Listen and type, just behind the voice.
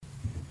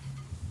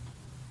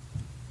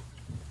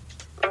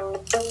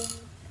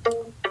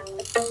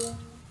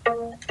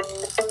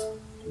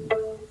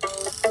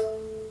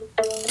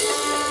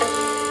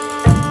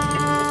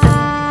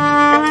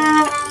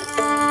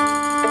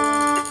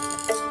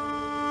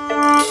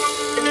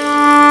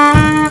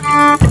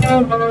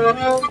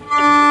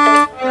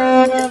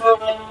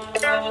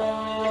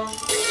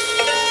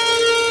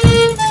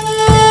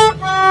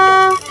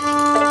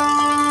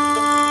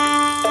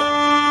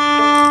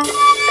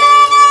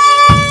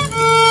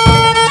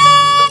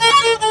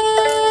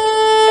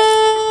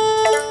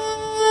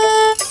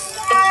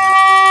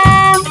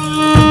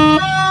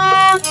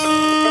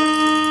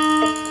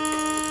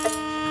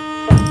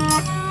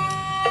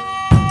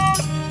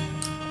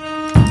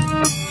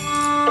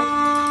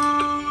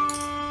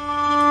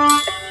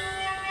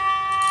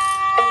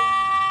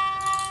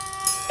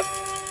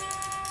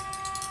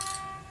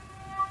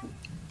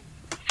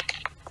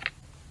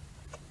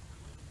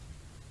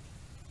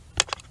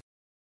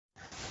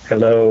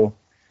Hello,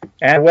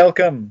 and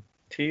welcome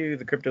to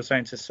the Crypto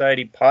Science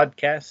Society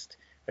podcast,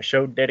 a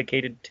show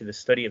dedicated to the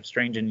study of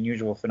strange and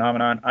unusual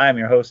phenomenon. I am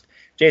your host,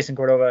 Jason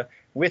Cordova.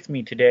 With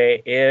me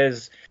today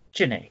is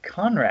Janae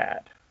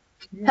Conrad.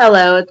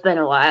 Hello, it's been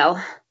a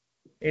while.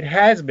 It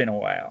has been a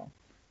while.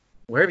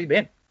 Where have you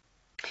been?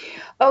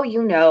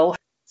 Oh,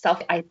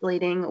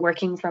 self-isolating,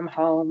 working from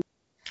home.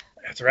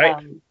 That's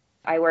right.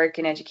 I work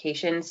in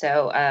education,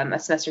 so a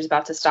semester's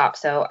about to stop,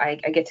 so I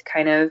get to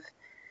kind of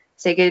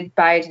say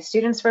goodbye to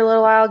students for a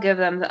little while, give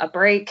them a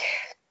break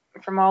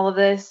from all of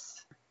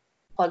this,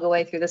 plug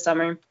away through the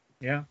summer.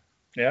 Yeah.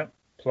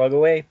 Plug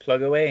away.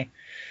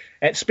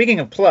 And speaking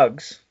of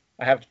plugs,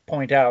 I have to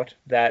point out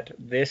that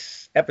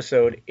this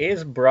episode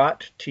is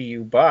brought to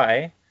you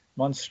by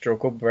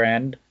Monstroco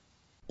brand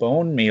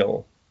bone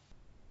meal.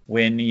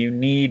 When you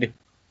need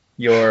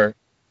your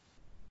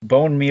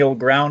bone meal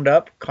ground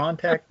up,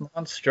 contact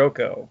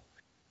Monstroco.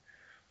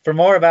 For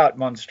more about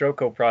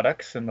Monstroco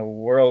products and the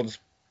world's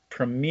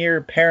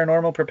premier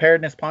paranormal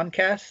preparedness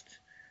podcast,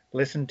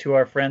 listen to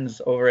our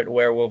friends over at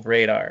Werewolf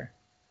Radar.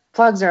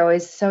 Plugs are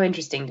always so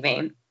interesting to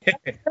me.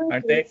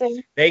 Aren't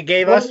they? They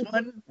gave us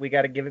one. We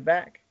got to give it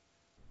back.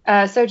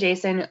 So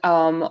Jason,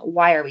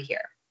 why are we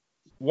here?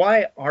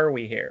 Why are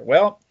we here?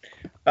 Well,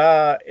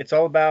 it's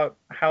all about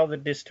how the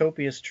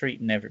dystopia is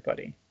treating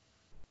everybody,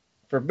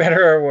 for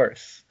better or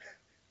worse.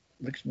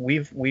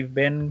 We've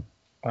been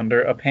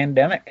under a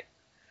pandemic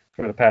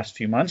for the past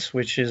few months,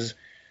 which has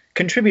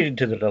contributed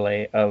to the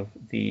delay of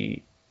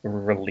the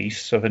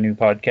release of a new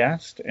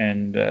podcast,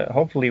 and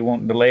hopefully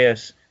won't delay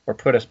us or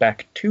put us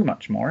back too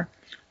much more.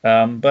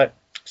 But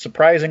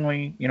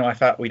surprisingly, I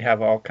thought we'd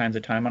have all kinds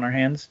of time on our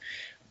hands.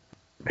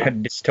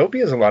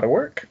 Dystopia is a lot of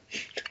work.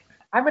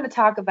 I'm going to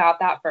talk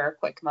about that for a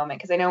quick moment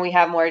because I know we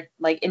have more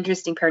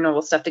interesting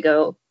paranormal stuff to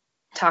go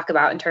talk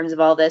about in terms of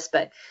all this,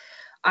 but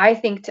I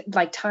think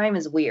time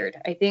is weird.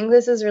 I think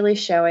this is really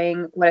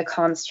showing what a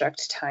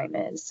construct time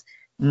is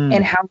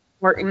and how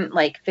important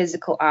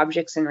physical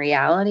objects in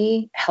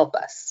reality help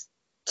us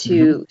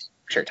to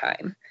structure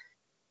time.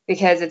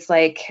 Because it's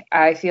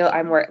I feel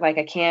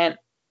I can't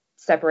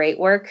separate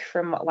work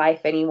from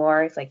life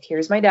anymore. It's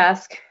here's my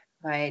desk,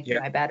 my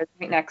bed is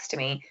right next to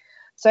me.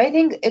 So I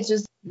think it's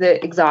just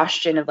the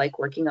exhaustion of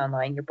working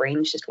online. Your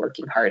brain's just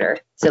working harder.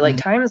 So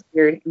time is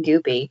weird and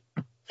goopy.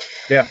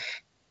 Yeah.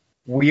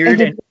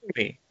 Weird and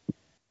goopy.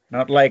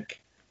 Not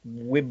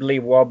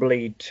wibbly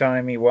wobbly,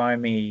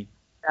 timey-wimey.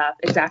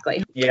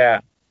 Exactly.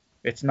 Yeah.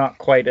 It's not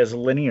quite as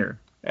linear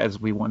as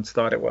we once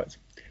thought it was.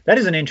 That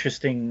is an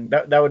interesting,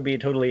 that would be a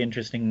totally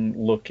interesting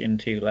look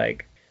into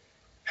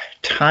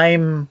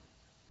time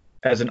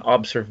as an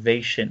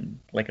observation,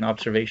 an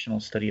observational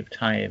study of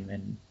time,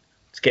 and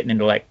it's getting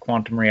into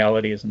quantum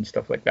realities and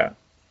stuff like that.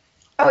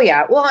 Oh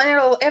yeah, well,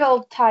 and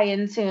it'll tie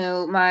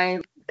into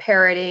my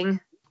parroting,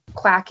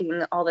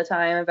 quacking all the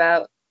time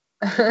about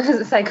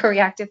the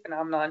psychoreactive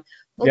phenomenon.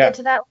 We'll get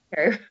to that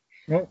later.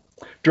 Well,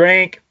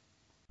 drink.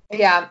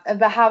 Yeah,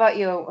 but how about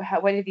you?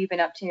 What have you been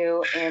up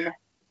to in the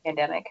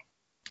pandemic?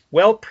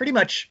 Well, pretty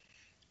much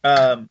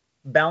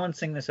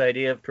balancing this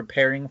idea of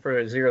preparing for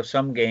a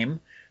zero-sum game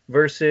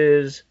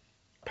versus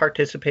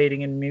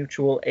participating in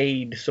mutual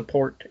aid,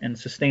 support, and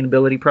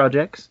sustainability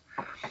projects.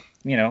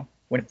 When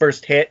it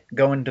first hit,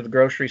 going to the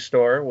grocery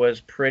store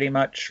was pretty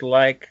much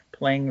like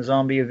playing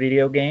zombie a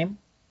video game.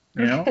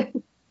 I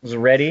was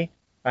ready.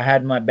 I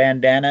had my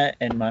bandana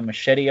and my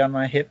machete on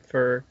my hip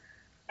for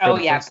the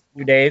first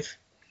few days.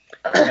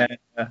 And,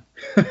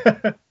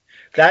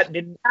 that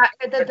didn't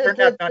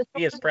turned out not to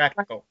be as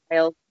practical.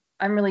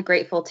 I'm really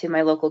grateful to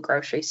my local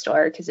grocery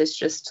store because it's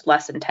just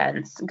less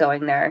intense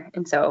going there.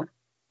 And so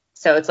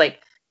it's if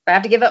I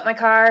have to give up my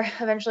car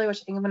eventually,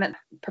 which I think I'm going to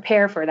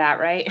prepare for that,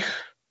 right?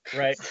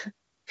 Right.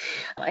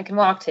 I can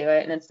walk to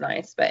it and it's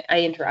nice, but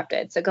I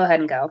interrupted. So go ahead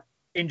and go.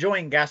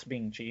 Enjoying gas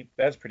being cheap.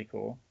 That's pretty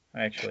cool,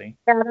 actually.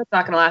 Yeah, that's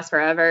not going to last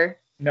forever.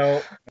 No,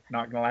 it's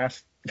not going to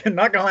last.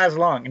 Not going to last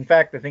long. In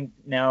fact, I think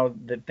now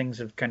that things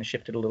have kind of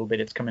shifted a little bit,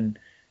 it's coming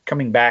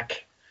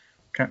back,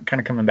 kind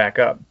of coming back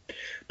up.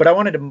 But I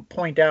wanted to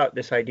point out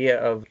this idea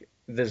of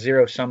the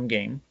zero-sum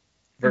game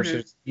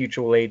versus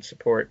mutual aid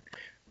support.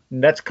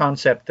 And that's a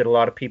concept that a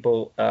lot of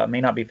people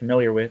may not be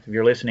familiar with. If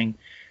you're listening,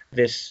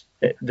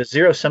 the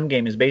zero-sum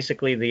game is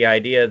basically the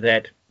idea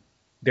that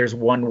there's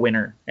one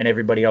winner and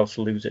everybody else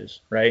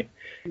loses, right?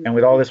 And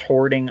with all this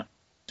hoarding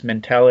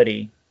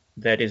mentality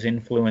that is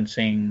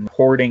influencing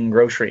hoarding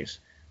groceries,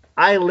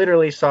 I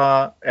literally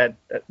saw at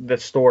the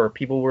store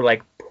people were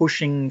like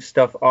pushing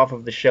stuff off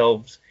of the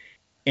shelves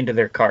into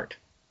their cart.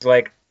 It's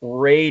like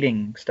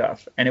raiding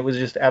stuff, and it was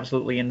just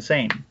absolutely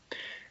insane.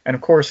 And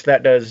of course,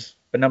 that does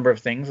a number of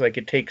things. Like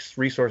it takes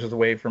resources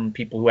away from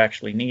people who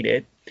actually need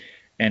it,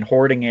 and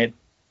hoarding it,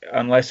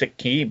 unless it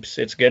keeps,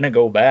 it's going to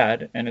go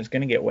bad and it's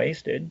going to get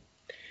wasted.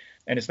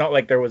 And it's not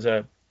like there was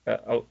a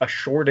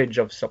shortage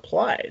of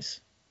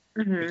supplies.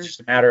 It's just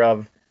a matter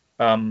of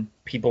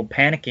people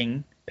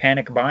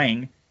panic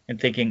buying, and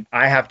thinking,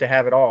 I have to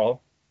have it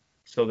all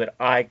so that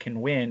I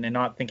can win, and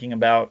not thinking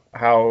about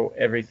how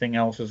everything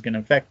else is going to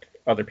affect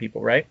other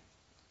people, right?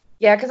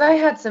 Yeah, because I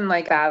had some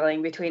like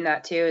battling between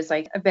that too. It's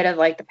like a bit of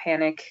like the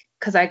panic,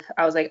 because I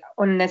was like,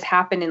 when this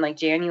happened in like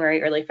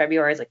January, early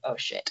February, I was like, oh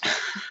shit.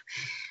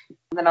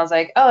 And then I was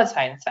like, oh, it's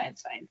fine, it's fine,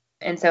 it's fine.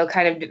 And so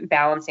kind of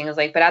balancing was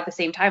like, but at the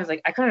same time, I was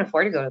like, I couldn't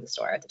afford to go to the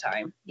store at the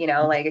time,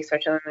 like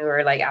especially when we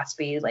were like asked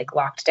to be like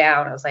locked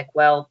down. I was like,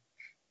 well,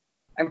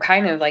 I'm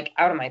kind of like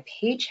out of my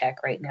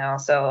paycheck right now,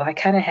 so I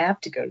kind of have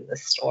to go to the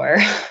store.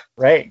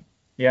 Right.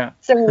 Yeah.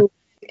 So,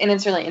 and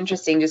it's really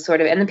interesting, just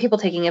sort of, and then people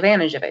taking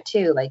advantage of it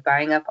too, like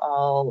buying up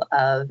all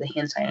of the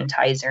hand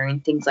sanitizer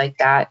and things like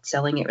that,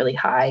 selling it really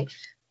high.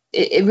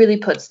 It really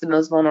puts the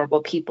most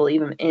vulnerable people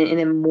even in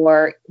a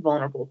more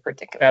vulnerable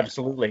predicament.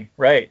 Absolutely.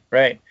 Right.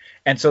 Right.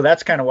 And so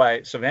that's kind of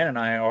why Savannah and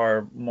I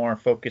are more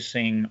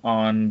focusing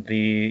on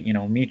the,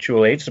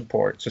 mutual aid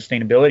support,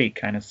 sustainability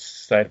kind of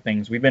side of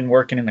things. We've been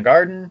working in the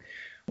garden.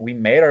 We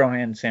made our own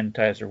hand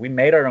sanitizer. We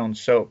made our own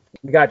soap.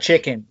 We got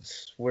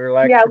chickens. We're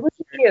like, yeah, look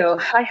at you.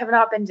 I have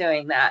not been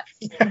doing that,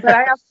 but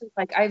I also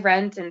I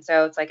rent, and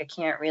so it's like I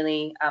can't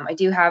really. I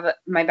do have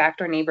my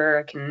backdoor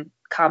neighbor can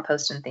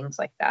compost and things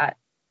like that.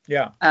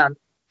 Yeah. But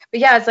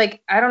yeah, it's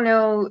like, I don't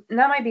know.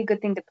 That might be a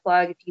good thing to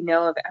plug if you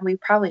know of it. And we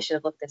probably should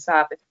have looked this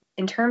up.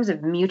 In terms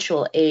of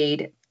mutual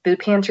aid, food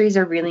pantries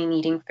are really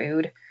needing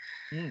food.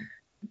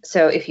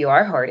 So if you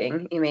are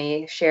hoarding, you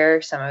may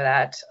share some of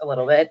that a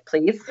little bit,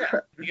 please.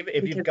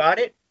 If you've got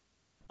it,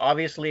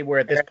 obviously we're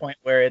at this point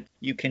where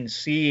you can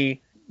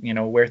see,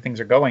 where things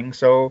are going.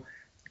 So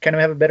kind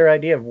of have a better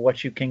idea of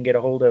what you can get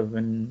a hold of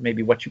and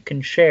maybe what you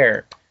can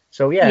share.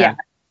 So yeah.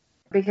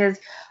 Because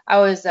I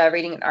was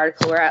reading an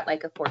article, we're at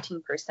like a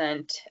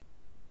 14%,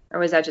 or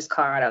was that just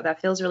Colorado? That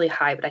feels really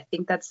high, but I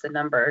think that's the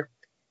number.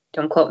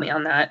 Don't quote me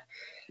on that.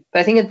 But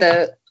I think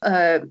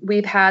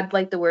we've had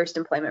like the worst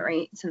employment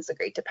rate since the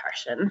Great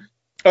Depression.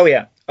 Oh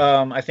yeah.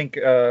 I think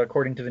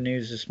according to the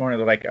news this morning,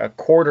 like a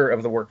quarter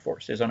of the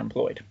workforce is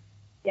unemployed.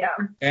 Yeah.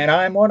 And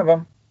I'm one of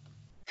them.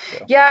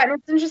 So. Yeah, and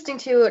it's interesting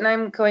too, and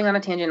I'm going on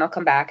a tangent, I'll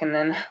come back and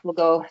then we'll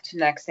go to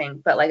the next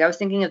thing. But like I was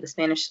thinking of the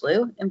Spanish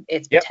flu and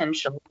its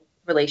potential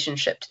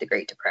relationship to the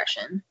Great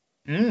Depression.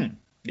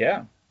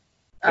 Yeah.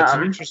 That's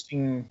an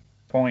interesting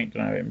point,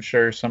 and I'm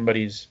sure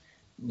somebody's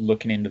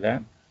looking into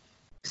that.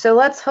 So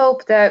let's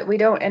hope that we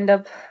don't end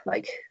up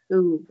like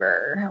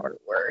Hoover or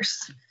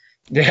worse.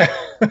 Yeah.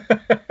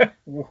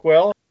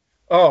 Well,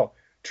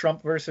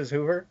 Trump versus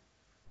Hoover?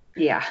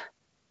 Yeah.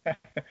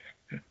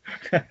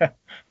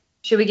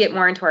 Should we get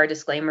more into our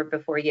disclaimer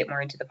before we get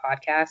more into the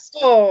podcast?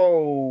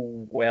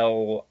 Oh,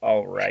 well,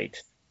 all right.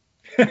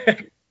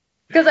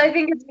 Because I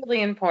think it's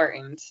really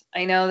important.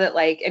 I know that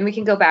and we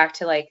can go back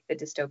to like the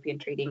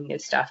dystopian trading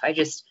news stuff.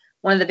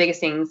 One of the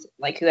biggest things,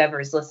 like whoever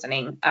is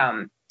listening,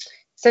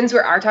 since we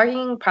are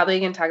talking, probably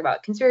going to talk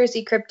about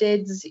conspiracy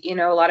cryptids,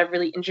 a lot of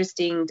really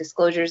interesting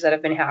disclosures that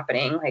have been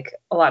happening, like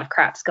a lot of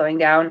crap's going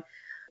down.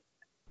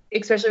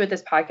 Especially with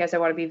this podcast, I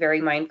want to be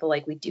very mindful,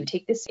 like we do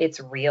take this, it's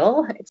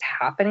real, it's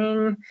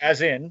happening.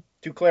 As in,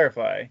 to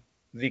clarify,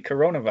 the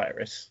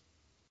coronavirus.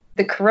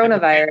 The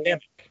coronavirus.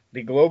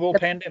 The global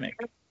pandemic.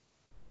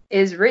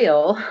 Is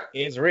real.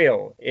 Is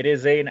real. It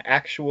is an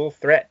actual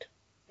threat.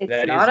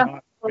 That is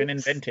not been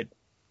invented.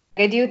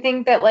 I do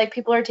think that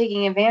people are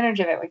taking advantage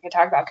of it. We could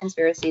talk about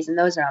conspiracies in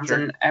those realms,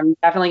 and I'm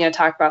definitely going to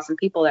talk about some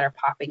people that are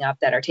popping up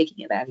that are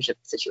taking advantage of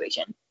the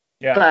situation.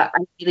 Yeah. But I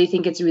really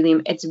think it's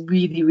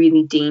really,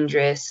 really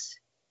dangerous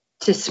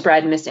to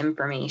spread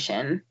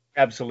misinformation.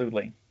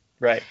 Absolutely.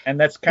 Right. And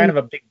that's kind of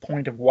a big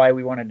point of why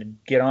we wanted to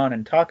get on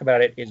and talk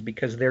about it, is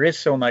because there is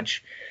so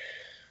much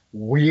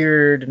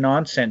weird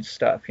nonsense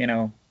stuff,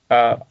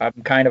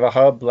 I'm kind of a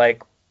hub,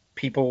 like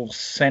people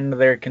send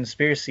their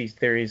conspiracy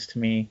theories to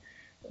me,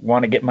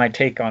 want to get my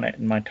take on it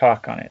and my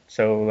talk on it.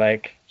 So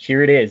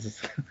here it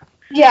is.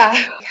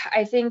 Yeah.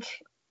 I think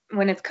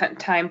when it's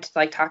time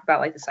to talk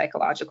about the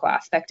psychological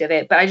aspect of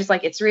it, but I just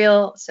it's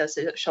real. So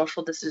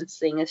social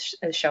distancing is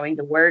showing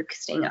to work,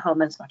 staying at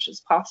home as much as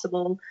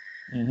possible,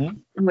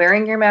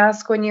 wearing your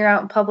mask when you're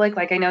out in public.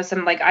 I know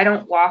some, I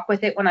don't walk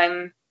with it when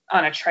I'm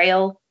on a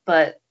trail,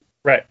 but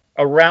right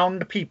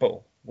around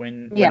people.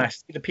 When I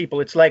see the people,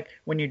 it's like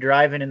when you're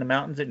driving in the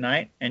mountains at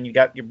night and you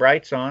got your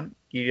brights on,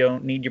 you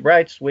don't need your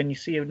brights when you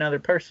see another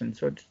person.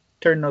 So it's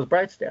turn those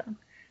brights down.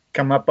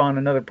 Come up on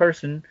another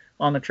person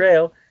on the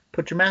trail,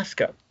 put your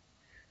mask up.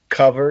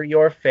 Cover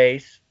your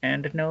face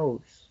and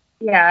nose.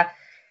 Yeah.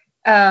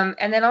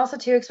 And then also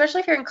too,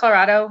 especially if you're in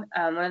Colorado,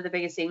 one of the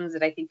biggest things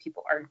that I think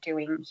people aren't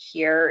doing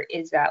here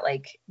is that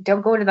like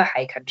don't go into the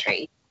high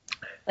country.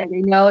 Like I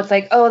know it's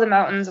like, oh, the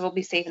mountains will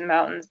be safe in the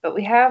mountains, but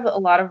we have a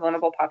lot of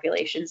vulnerable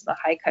populations in the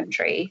high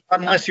country.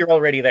 Unless you're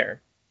already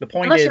there. The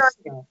point Unless is, you're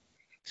already there.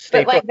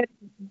 stay But like, put.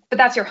 but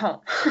that's your home.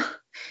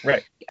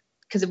 Right.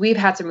 Because we've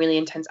had some really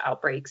intense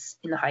outbreaks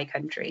in the high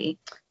country,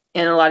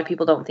 and a lot of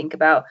people don't think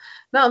about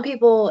mountain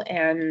people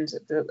and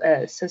the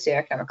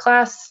socioeconomic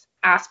class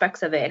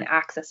aspects of it and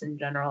access in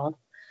general.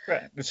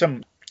 Right. There's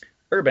some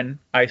urban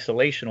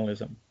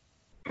isolationism.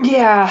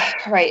 Yeah,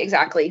 right,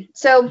 exactly.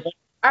 So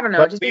I don't know,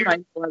 But just be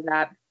mindful of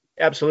that.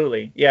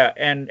 absolutely. Yeah.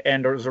 And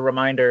as a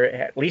reminder,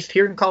 at least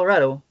here in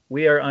Colorado,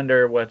 we are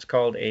under what's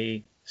called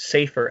a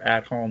safer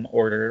at home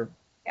order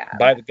Yeah.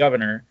 by the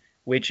governor,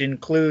 which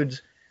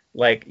includes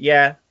like,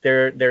 yeah,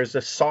 there's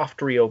a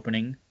soft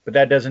reopening, but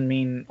that doesn't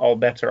mean all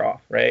bets are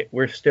off, right?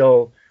 We're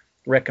still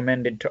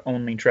recommended to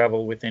only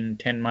travel within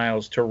 10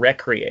 miles to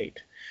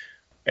recreate.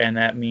 And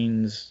that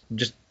means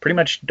just pretty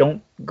much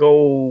don't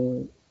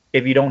go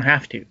if you don't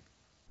have to.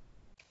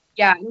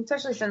 Yeah, and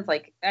especially since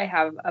like I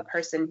have a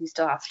person who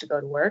still has to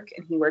go to work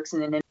and he works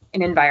in an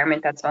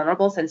environment that's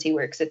vulnerable since he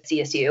works at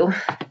CSU.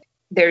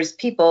 There's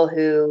people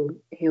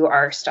who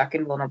are stuck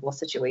in vulnerable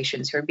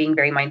situations who are being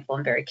very mindful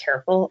and very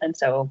careful, and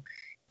so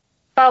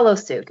follow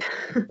suit.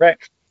 Right.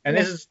 And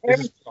this is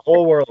the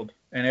whole world,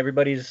 and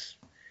everybody's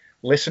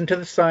listen to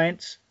the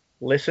science,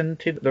 listen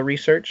to the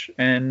research,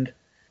 and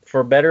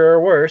for better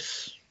or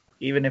worse,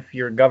 even if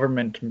your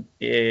government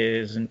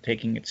isn't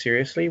taking it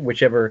seriously,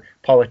 whichever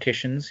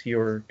politicians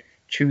you're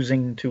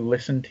choosing to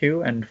listen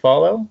to and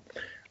follow,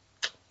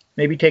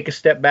 maybe take a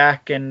step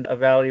back and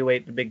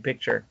evaluate the big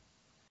picture.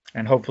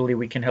 And hopefully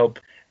we can help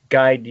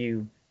guide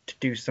you to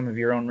do some of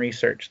your own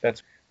research.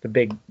 That's the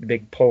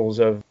big polls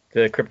of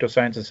the Crypto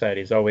Science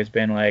Society has always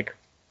been like,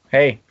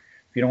 hey,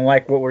 if you don't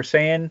like what we're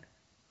saying,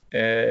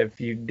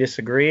 if you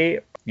disagree,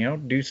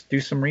 do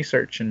some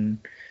research and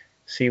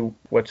see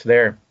what's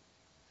there.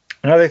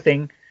 Another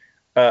thing,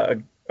 a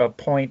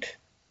point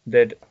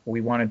that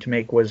we wanted to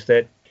make was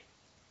that,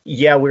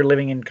 yeah, we're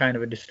living in kind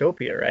of a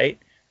dystopia, right?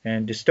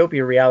 And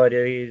dystopia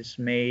realities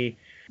may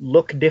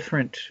look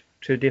different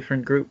to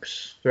different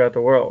groups throughout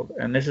the world.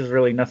 And this is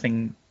really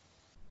nothing,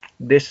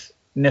 this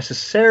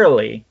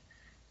necessarily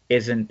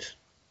isn't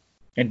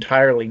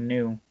entirely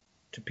new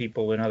to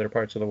people in other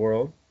parts of the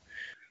world.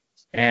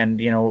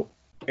 And,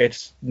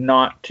 it's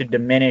not to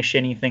diminish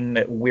anything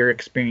that we're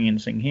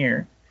experiencing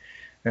here,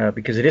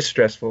 because it is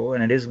stressful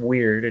and it is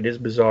weird, it is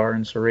bizarre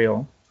and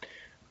surreal.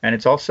 And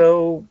it's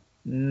also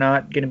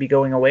not going to be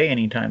going away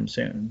anytime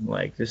soon.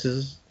 Like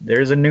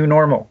there's a new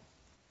normal.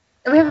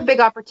 And we have a big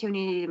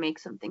opportunity to make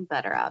something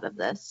better out of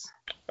this.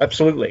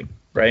 Absolutely,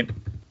 right?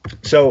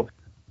 So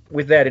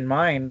with that in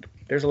mind,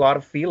 there's a lot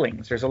of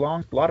feelings. There's a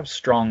lot of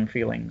strong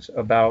feelings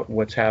about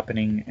what's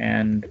happening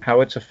and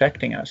how it's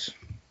affecting us.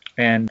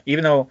 And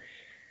even though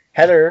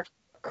Heather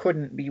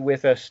couldn't be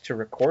with us to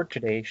record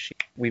today,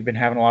 we've been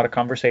having a lot of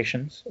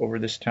conversations over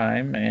this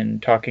time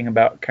and talking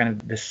about kind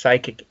of the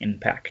psychic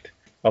impact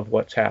of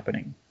what's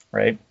happening,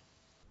 right?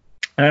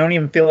 And I don't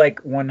even feel like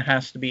one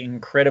has to be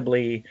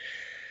incredibly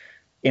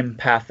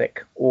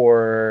empathic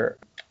or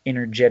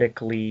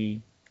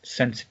energetically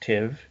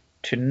sensitive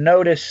to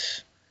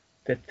notice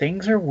that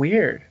things are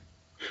weird,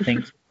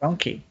 things are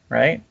funky,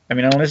 right? I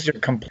mean, unless you're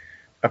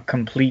a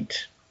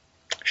complete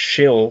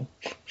shill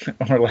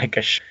or like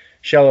a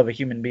shell of a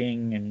human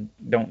being and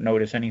don't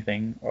notice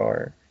anything,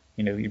 or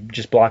you're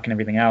just blocking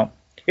everything out.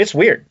 It's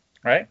weird,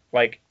 right?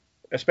 Like,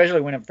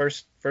 especially when it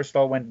first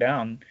all went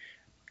down,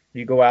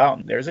 you go out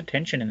and there's a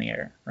tension in the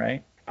air,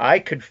 right? I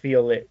could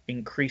feel it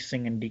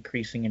increasing and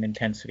decreasing in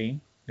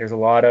intensity. There's a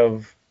lot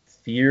of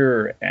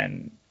fear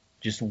and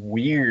just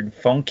weird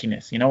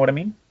funkiness. You know what I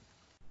mean?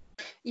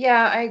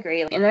 Yeah, I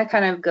agree. And that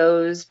kind of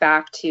goes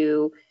back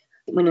to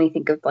when we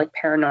think of like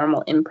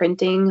paranormal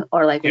imprinting,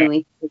 or like when we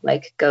think of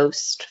like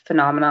ghost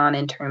phenomenon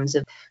in terms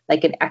of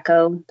like an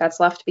echo that's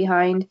left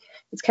behind.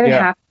 It's kind of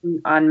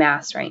happening en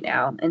masse right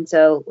now. And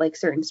so like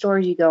certain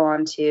stores you go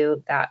on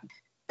to, that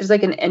there's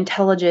like an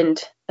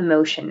intelligent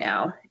emotion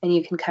now, and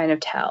you can kind of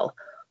tell.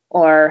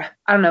 Or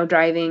I don't know,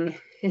 driving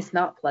is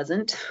not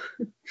pleasant.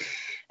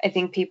 I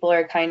think people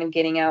are kind of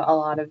getting out a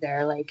lot of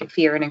their like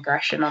fear and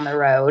aggression on the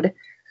road.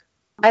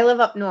 I live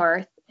up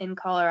north in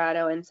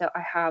Colorado, and so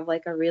I have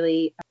like a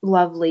really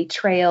lovely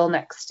trail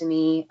next to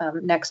me,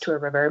 next to a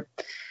river.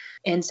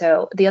 And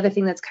so the other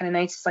thing that's kind of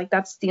nice is like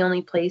that's the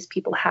only place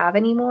people have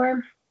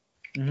anymore.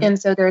 Mm-hmm.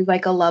 And so there's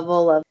like a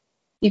level of,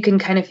 you can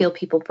kind of feel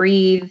people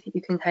breathe.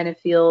 You can kind of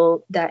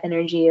feel that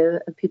energy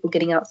of people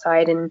getting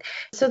outside. And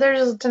so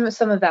there's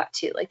some of that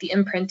too. Like the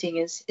imprinting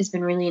has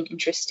been really an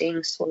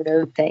interesting sort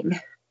of thing.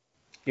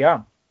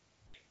 Yeah.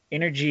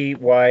 Energy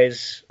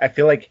wise, I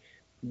feel like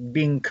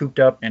being cooped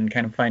up and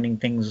kind of finding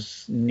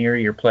things near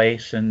your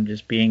place and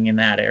just being in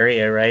that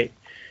area, right?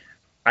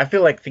 I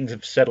feel like things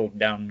have settled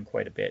down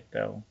quite a bit,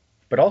 though.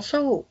 But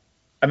also,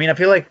 I mean, I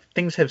feel like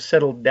things have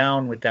settled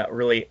down with that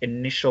really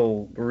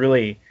initial,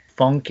 really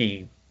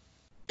funky,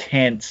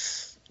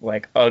 tense,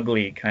 like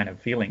ugly kind of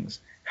feelings.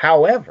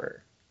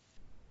 However,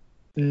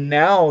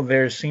 now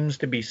there seems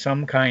to be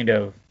some kind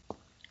of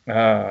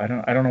I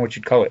don't know what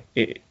you'd call it.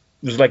 It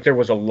was like there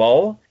was a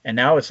lull, and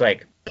now it's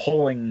like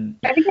pulling.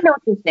 I think I know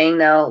what you're saying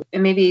though,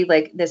 and maybe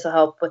like this will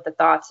help with the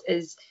thoughts.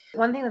 Is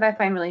one thing that I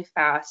find really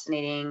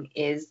fascinating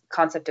is the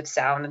concept of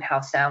sound and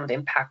how sound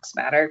impacts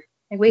matter.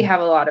 Like we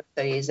have a lot of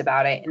studies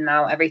about it, and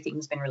now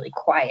everything's been really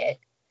quiet.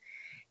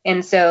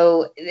 And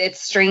so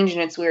it's strange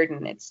and it's weird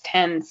and it's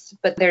tense,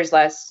 but there's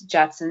less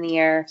jets in the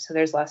air, so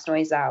there's less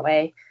noise that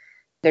way.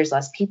 There's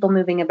less people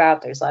moving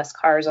about, there's less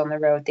cars on the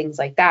road, things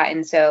like that.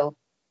 And so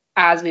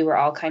as we were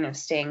all kind of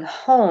staying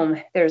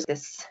home, there's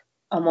this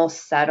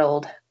almost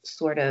settled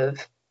sort of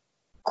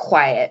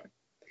quiet.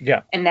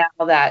 Yeah, And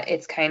now that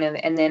it's kind of,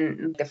 and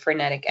then the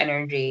frenetic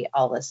energy,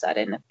 all of a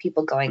sudden, of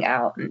people going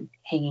out and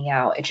hanging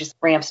out, it just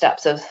ramps up.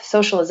 So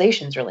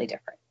socialization is really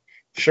different.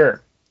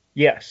 sure.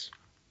 Yes.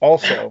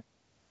 Also,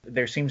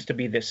 there seems to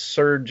be this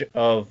surge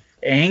of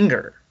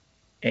anger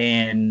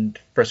and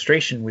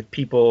frustration with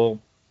people,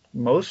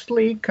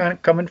 mostly kind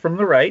of coming from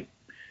the right,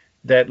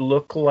 that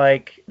look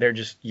like they're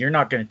just, you're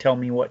not going to tell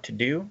me what to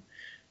do,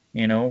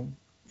 you know,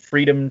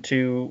 freedom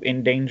to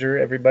endanger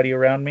everybody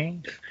around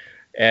me,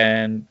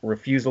 and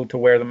refusal to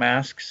wear the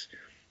masks,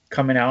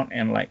 coming out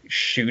and like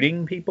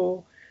shooting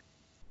people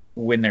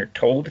when they're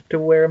told to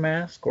wear a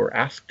mask or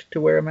asked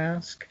to wear a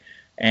mask,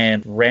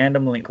 and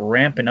randomly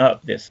ramping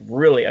up this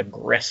really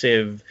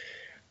aggressive,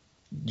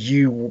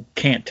 you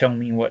can't tell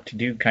me what to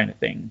do kind of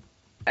thing.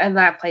 And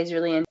that plays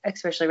really in,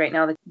 especially right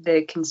now,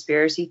 the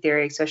conspiracy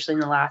theory, especially in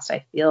the last,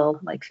 I feel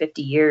like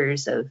 50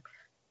 years of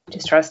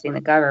distrusting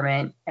the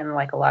government and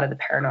like a lot of the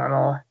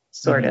paranormal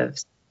sort of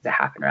that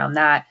happen around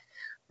that.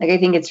 Like, I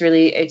think it's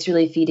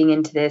really feeding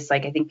into this.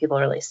 Like, I think people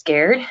are really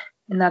scared,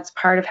 and that's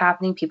part of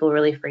happening. People are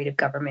really afraid of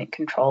government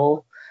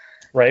control.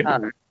 Right.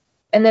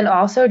 And then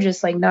also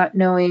just like not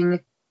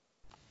knowing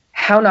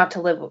how not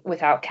to live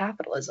without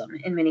capitalism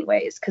in many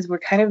ways, because we're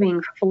kind of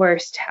being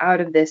forced out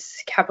of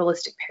this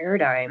capitalistic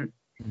paradigm.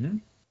 Mm-hmm.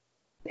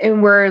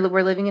 And we're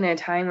living in a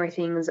time where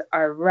things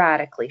are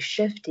radically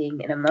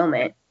shifting in a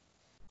moment.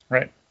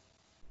 Right.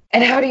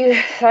 And how do you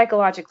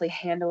psychologically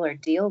handle or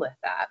deal with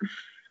that?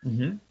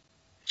 Mm-hmm.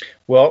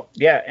 Well,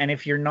 yeah, and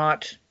if you're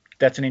not,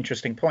 that's an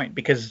interesting point,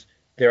 because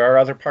there are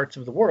other parts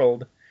of the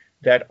world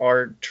that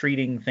are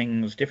treating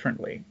things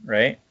differently,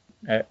 right?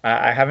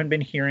 I haven't been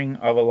hearing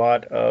of a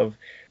lot of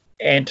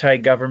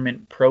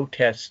anti-government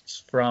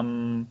protests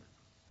from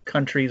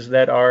countries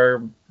that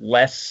are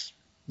less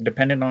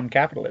dependent on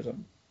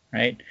capitalism,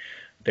 right?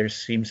 There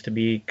seems to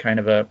be kind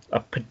of a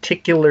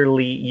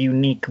particularly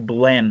unique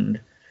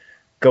blend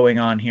going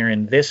on here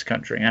in this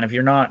country. And if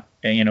you're not,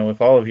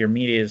 if all of your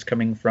media is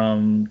coming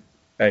from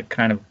a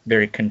kind of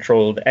very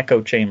controlled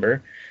echo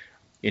chamber,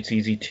 it's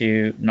easy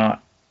to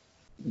not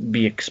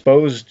be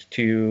exposed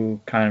to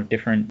kind of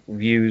different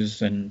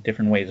views and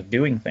different ways of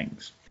doing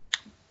things.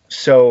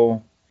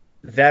 So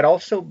that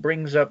also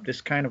brings up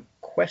this kind of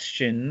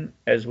question,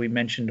 as we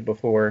mentioned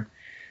before,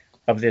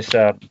 of this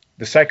the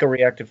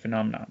psychoreactive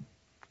phenomenon,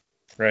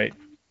 right?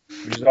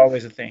 Which is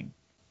always a thing.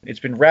 It's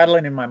been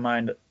rattling in my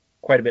mind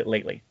quite a bit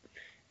lately.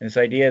 And this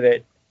idea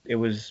that it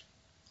was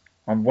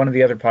on one of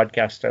the other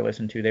podcasts I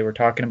listened to, they were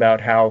talking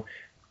about how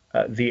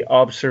the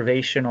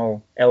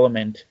observational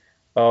element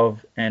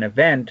of an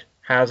event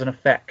has an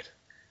effect,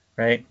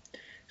 right?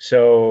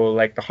 So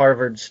like the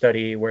Harvard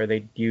study where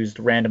they used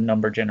random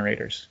number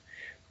generators,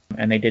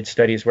 and they did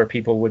studies where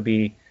people would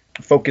be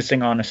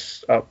focusing on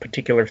a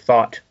particular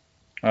thought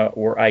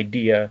or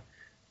idea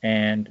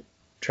and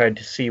tried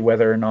to see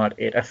whether or not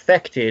it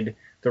affected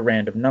the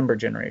random number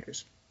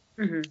generators.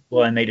 Mm-hmm.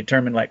 Well, and they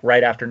determined like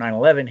right after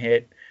 9/11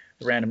 hit,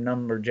 the random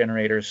number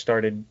generators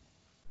started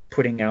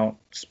putting out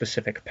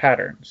specific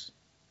patterns,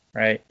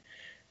 right?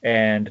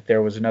 And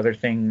there was another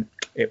thing.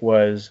 It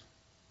was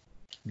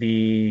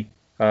the,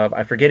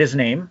 I forget his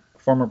name,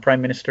 former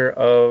Prime Minister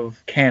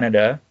of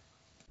Canada,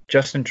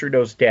 Justin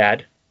Trudeau's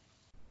dad.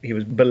 He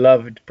was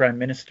beloved Prime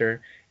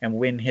Minister. And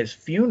when his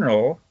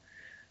funeral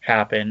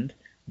happened,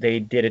 they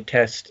did a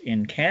test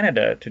in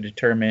Canada to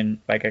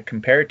determine like a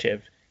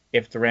comparative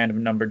if the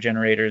random number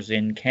generators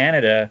in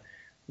Canada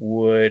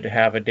would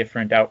have a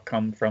different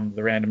outcome from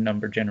the random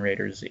number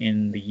generators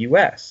in the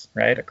US,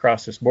 right?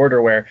 Across this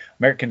border where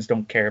Americans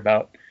don't care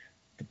about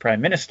the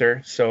prime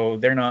minister, so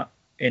they're not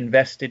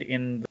invested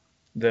in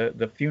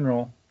the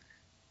funeral.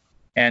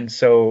 And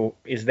so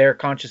is their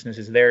consciousness,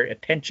 is their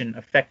attention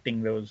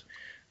affecting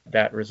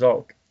that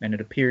result? And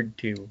it appeared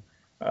to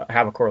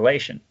have a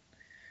correlation.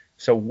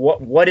 So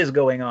what is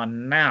going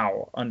on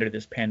now under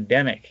this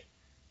pandemic?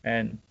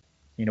 And,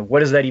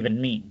 what does that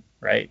even mean,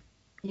 right?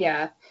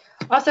 Yeah.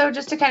 Also,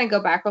 just to kind of go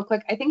back real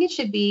quick, I think it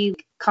should be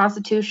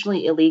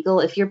constitutionally illegal.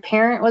 If your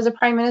parent was a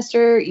prime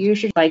minister, you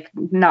should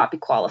not be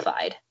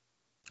qualified.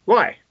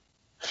 Why?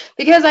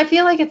 Because I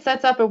feel like it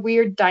sets up a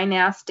weird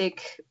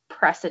dynastic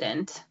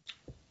precedent.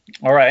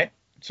 All right.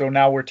 So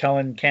now we're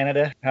telling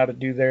Canada how to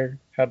do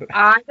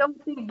I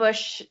don't think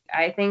Bush.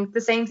 I think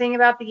the same thing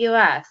about the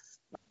U.S.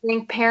 I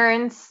think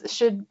parents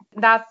should.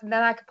 That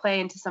could play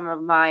into some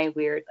of my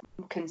weird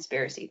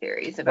conspiracy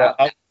theories Well, about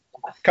I'll that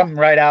stuff. come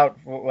right out.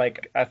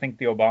 Like, I think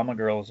the Obama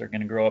girls are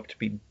going to grow up to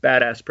be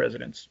badass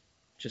presidents.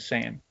 Just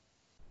saying.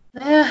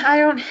 I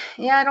don't.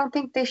 Yeah, I don't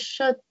think they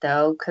should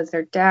though, because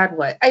their dad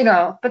would. I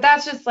know, but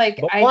that's just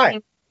like But I why?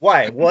 think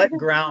Why? What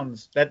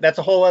grounds? That's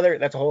a whole other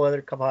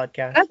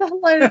podcast. that's a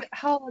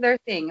whole other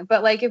thing.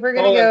 But like, if we're A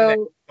gonna whole other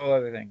thing. go, Whole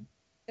other thing.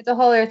 it's a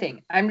whole other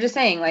thing. I'm just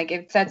saying, like,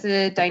 it sets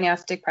a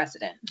dynastic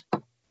precedent.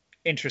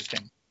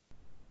 Interesting.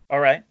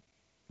 All right.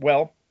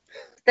 Well,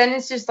 Then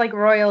it's just like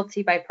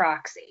royalty by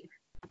proxy.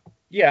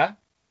 yeah.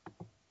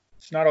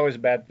 It's not always a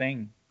bad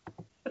thing.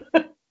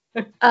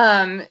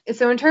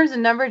 So in terms of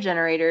number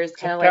generators,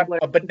 kind of like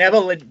Sometimes a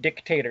benevolent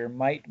dictator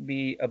might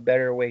be a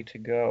better way to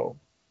go.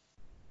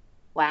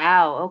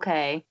 wow,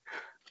 okay.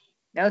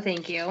 No,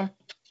 thank you.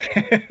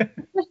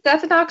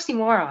 That's an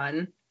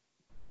oxymoron.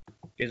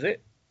 Is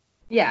it?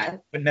 Yeah.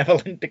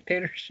 Benevolent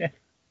dictatorship?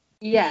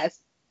 Yes.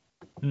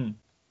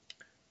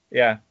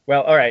 Yeah.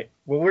 Well, all right.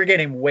 Well, we're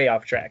getting way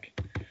off track.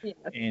 Yeah,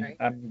 And sorry.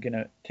 I'm going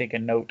to take a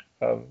note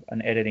of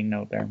an editing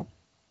note there.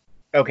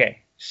 Okay.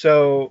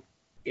 So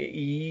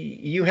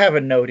you have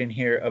a note in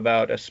here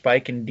about a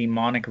spike in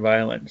demonic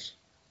violence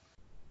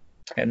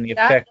and the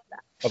effect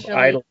of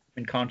idle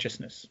human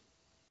consciousness.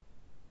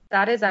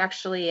 That is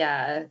actually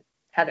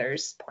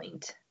Heather's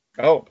point.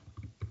 Oh,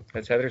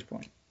 that's Heather's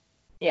point.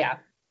 Yeah.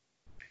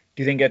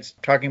 Do you think it's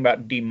talking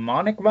about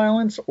demonic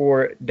violence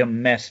or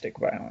domestic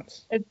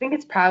violence? I think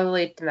it's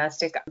probably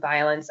domestic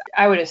violence.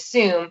 I would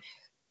assume.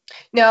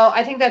 No,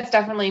 I think that's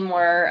definitely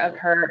more of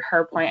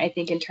her point. I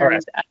think in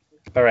terms of.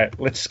 All right.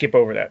 Let's skip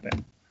over that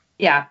then.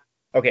 Yeah.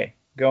 Okay.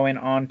 Going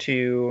on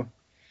to,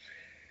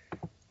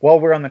 while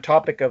we're on the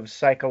topic of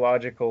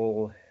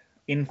psychological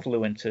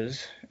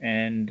influences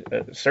and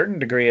a certain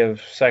degree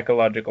of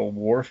psychological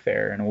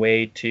warfare and a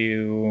way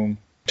to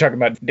talk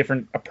about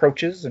different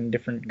approaches and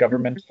different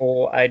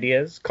governmental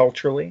ideas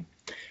culturally,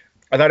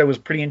 I thought it was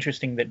pretty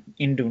interesting that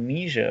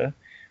Indonesia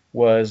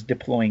was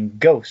deploying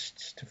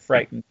ghosts to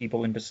frighten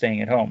people into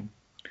staying at home.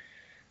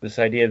 This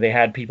idea they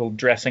had people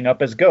dressing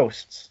up as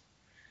ghosts.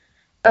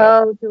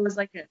 Oh, it was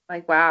like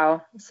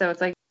wow. So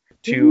it's like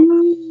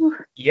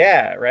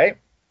yeah, right.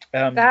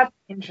 That's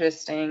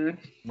interesting.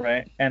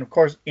 Right, and of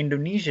course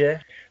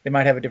Indonesia, they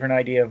might have a different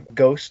idea of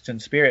ghosts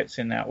and spirits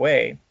in that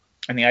way,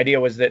 and the idea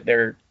was that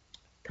they're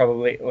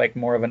probably like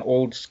more of an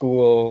old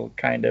school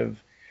kind of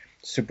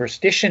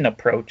superstition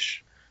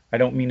approach. I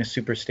don't mean a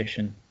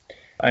superstition.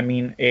 I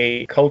mean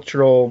a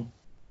cultural.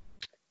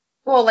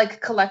 Well, like a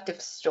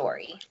collective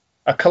story.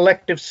 A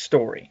collective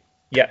story,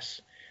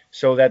 yes.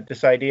 So that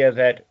this idea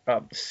that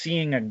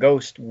seeing a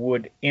ghost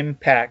would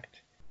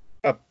impact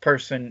a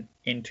person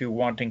into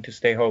wanting to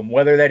stay home,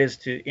 whether that is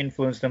to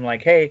influence them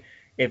like, hey,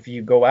 if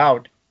you go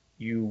out,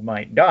 you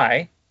might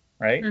die,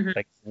 right? Mm-hmm.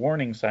 Like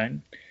warning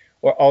sign.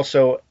 Or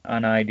also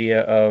an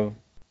idea of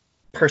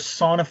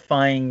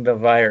personifying the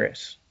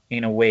virus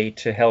in a way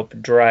to help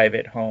drive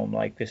it home,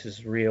 like this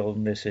is real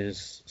and this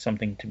is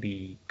something to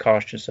be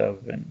cautious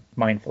of and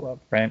mindful of,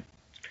 right?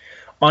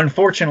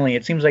 Unfortunately,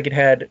 it seems like it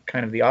had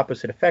kind of the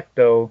opposite effect,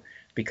 though,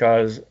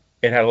 because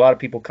it had a lot of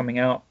people coming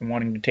out and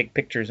wanting to take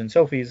pictures and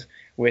selfies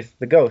with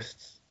the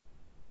ghosts.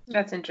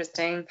 That's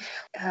interesting.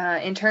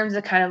 In terms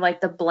of kind of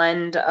like the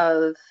blend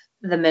of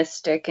the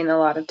mystic in a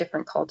lot of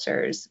different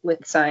cultures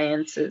with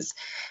science is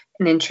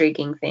an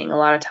intriguing thing. A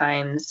lot of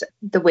times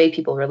the way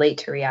people relate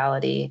to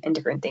reality and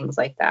different things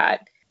like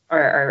that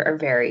are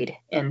varied.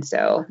 And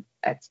so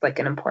that's like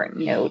an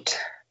important note.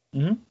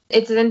 Mm-hmm.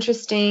 It's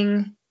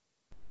interesting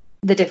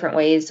the different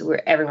ways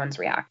where everyone's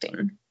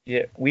reacting.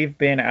 Yeah, we've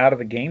been out of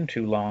the game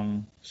too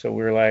long, so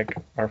we're like,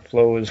 our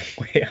flow is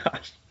way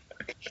off.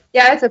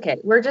 Yeah, it's okay.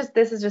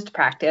 This is just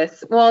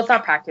practice. Well, it's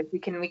not practice. We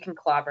can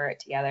collaborate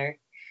together.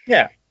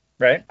 Yeah,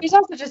 right. There's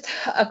also just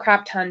a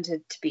crap ton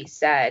to be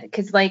said,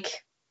 because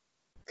like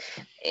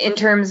in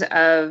terms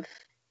of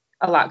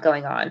a lot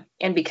going on,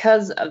 and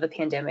because of the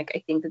pandemic,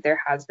 I think that there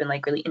has been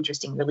like really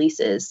interesting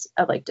releases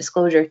of like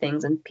disclosure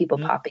things and people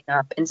popping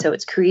up, and so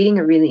it's creating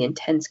a really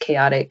intense,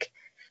 chaotic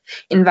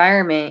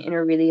environment in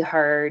a really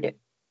hard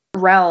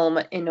realm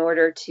in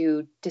order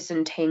to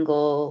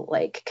disentangle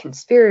like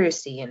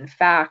conspiracy and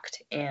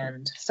fact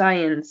and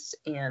science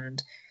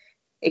and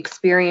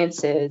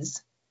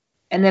experiences.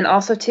 And then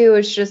also too,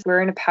 it's just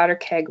we're in a powder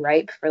keg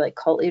ripe for like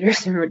cult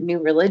leaders and new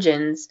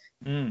religions.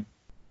 And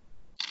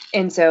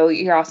so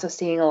you're also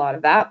seeing a lot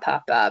of that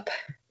pop up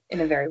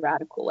in a very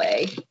radical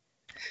way.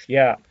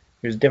 Yeah,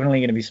 there's definitely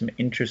going to be some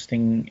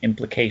interesting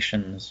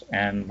implications,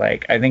 and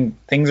like I think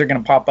things are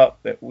going to pop up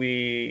that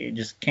we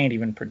just can't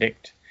even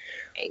predict.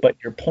 But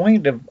your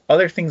point of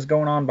other things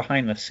going on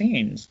behind the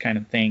scenes kind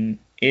of thing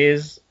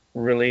is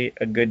really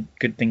a good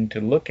thing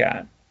to look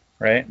at,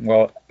 right?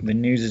 Well, the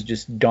news is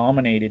just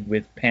dominated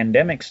with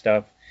pandemic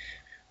stuff.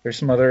 There's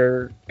some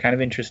other kind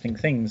of interesting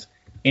things.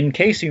 In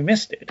case you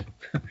missed it.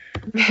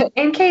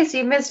 In case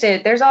you missed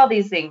it, there's all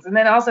these things. And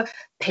then also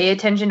pay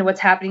attention to what's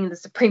happening in the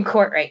Supreme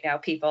Court right now,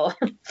 people.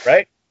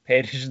 Right? pay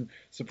attention,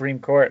 Supreme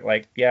Court.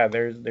 Like, yeah,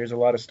 there's a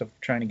lot of stuff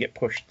trying to get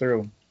pushed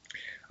through.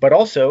 But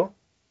also,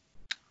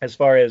 as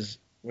far as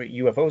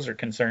UFOs are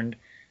concerned,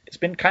 it's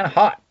been kind of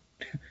hot.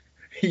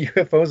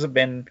 UFOs have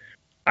been,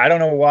 I don't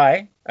know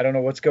why, I don't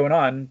know what's going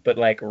on, but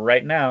like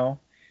right now,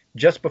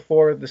 just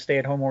before the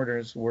stay-at-home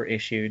orders were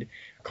issued,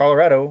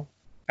 Colorado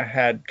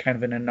had kind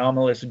of an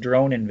anomalous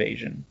drone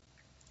invasion.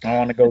 I don't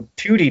want to go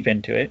too deep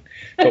into it,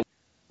 but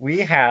we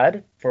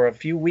had, for a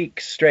few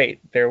weeks straight,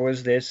 there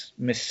was this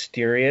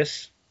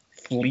mysterious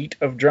fleet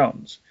of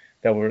drones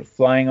that were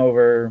flying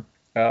over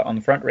on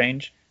the Front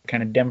Range,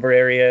 kind of Denver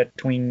area,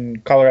 between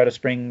Colorado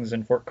Springs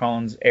and Fort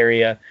Collins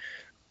area.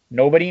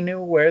 Nobody knew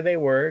where they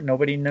were.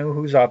 Nobody knew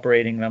who's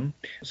operating them.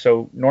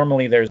 So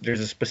normally there's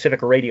a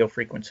specific radio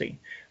frequency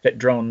that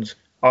drones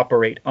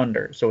operate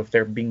under. So if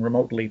they're being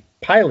remotely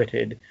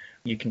piloted,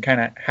 you can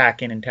kind of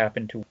hack in and tap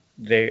into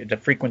the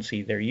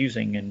frequency they're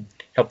using and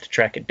help to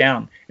track it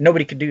down.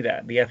 Nobody could do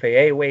that. The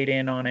FAA weighed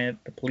in on it.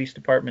 The police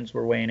departments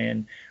were weighing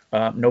in.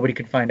 Nobody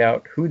could find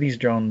out who these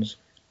drones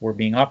were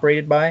being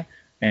operated by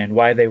and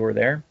why they were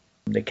there.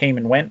 They came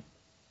and went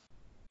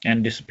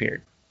and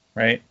disappeared,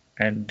 right?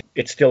 And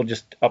it's still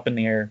just up in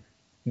the air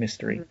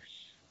mystery.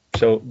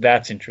 So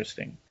that's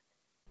interesting.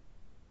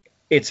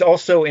 It's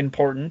also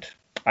important,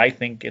 I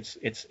think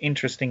it's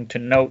interesting to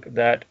note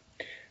that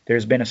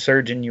there's been a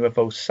surge in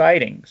UFO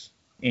sightings.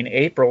 In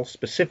April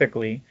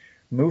specifically,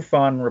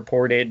 MUFON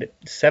reported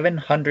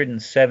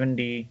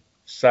 770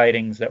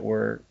 sightings that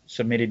were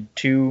submitted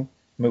to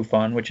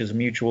MUFON, which is a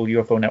mutual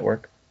UFO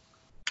network,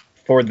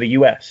 for the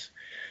US.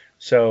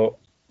 So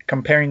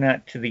comparing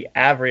that to the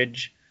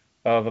average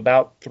of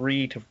about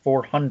 300 to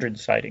 400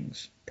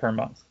 sightings per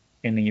month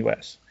in the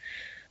US.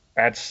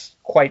 That's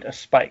quite a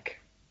spike.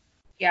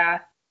 Yeah,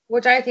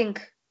 which I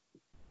think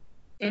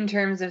in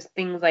terms of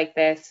things like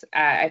this,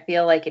 I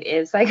feel like it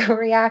is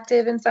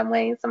psychoreactive in some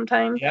ways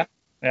sometimes. Yeah,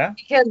 yeah.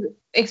 Because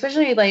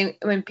especially like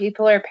when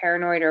people are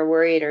paranoid or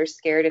worried or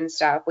scared and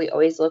stuff, we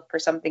always look for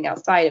something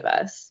outside of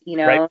us, you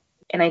know? Right.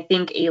 And I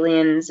think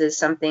aliens is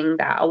something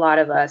that a lot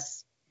of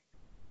us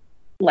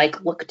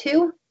like look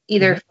to,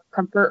 either for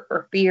comfort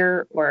or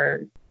fear,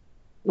 or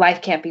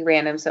life can't be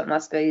random, so it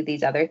must be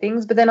these other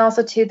things. But then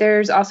also too,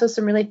 there's also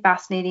some really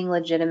fascinating,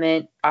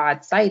 legitimate,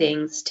 odd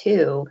sightings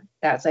too.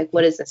 That's like,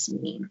 what does this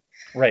mean?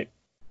 Right.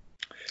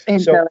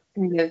 And so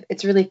kind of,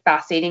 it's really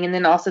fascinating. And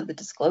then also the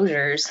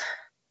disclosures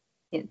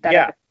that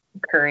are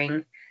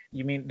occurring.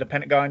 You mean the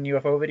Pentagon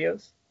UFO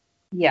videos?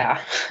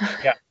 Yeah.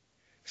 Yeah.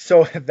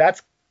 So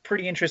that's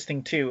pretty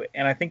interesting too.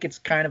 And I think it's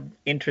kind of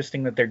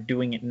interesting that they're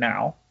doing it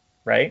now,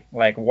 right?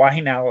 Like, why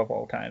now of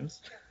all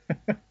times?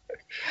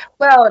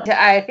 Well,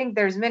 I think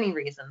there's many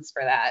reasons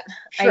for that.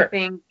 Sure. I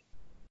think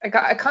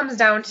it comes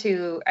down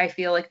to, I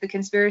feel like the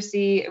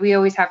conspiracy, we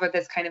always have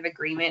this kind of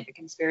agreement. The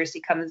conspiracy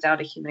comes down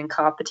to human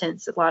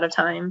incompetence a lot of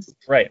times.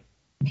 Right.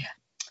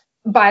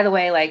 By the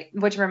way, like,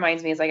 which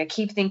reminds me is like, I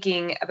keep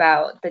thinking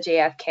about the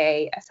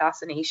JFK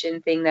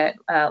assassination thing that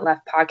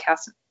left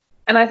podcast.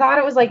 And I thought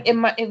it was like,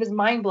 it was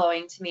mind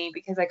blowing to me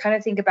because I kind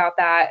of think about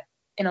that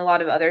in a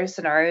lot of other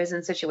scenarios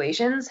and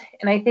situations.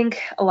 And I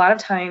think a lot of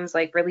times,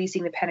 like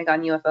releasing the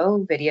Pentagon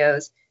UFO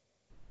videos,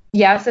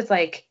 yes, it's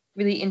like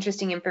really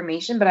interesting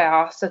information, but I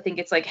also think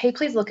it's like, hey,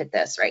 please look at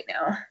this right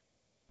now.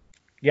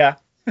 Yeah.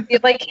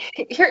 like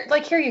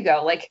here you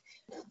go. Like,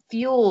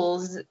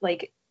 fuels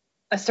like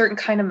a certain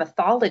kind of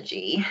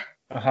mythology.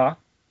 Uh-huh.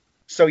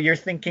 So you're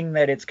thinking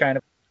that it's kind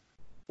of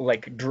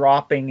like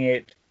dropping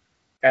it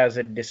as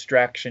a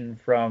distraction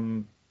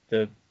from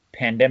the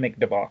pandemic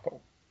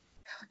debacle.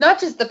 Not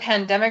just the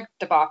pandemic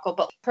debacle,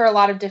 but for a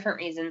lot of different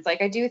reasons.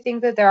 Like, I do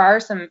think that there are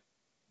some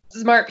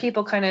smart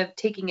people kind of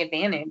taking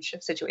advantage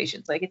of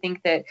situations. Like, I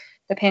think that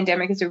the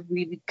pandemic is a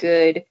really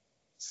good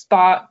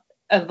spot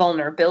of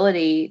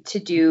vulnerability to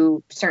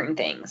do certain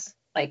things.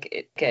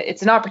 Like,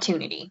 it's an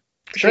opportunity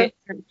to get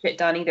shit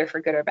done, either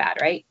for good or bad,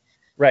 right?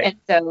 Right. And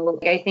so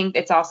I think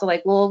it's also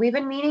like, well, we've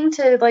been meaning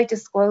to like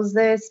disclose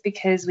this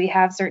because we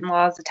have certain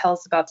laws that tell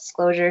us about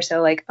disclosure.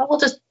 So like, oh, we'll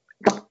just.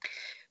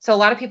 So a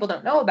lot of people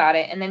don't know about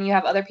it. And then you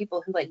have other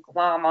people who like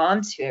glom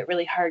onto it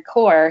really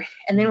hardcore.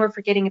 And then we're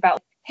forgetting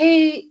about,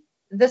 hey,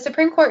 the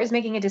Supreme Court is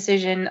making a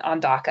decision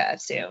on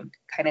DACA soon,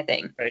 kind of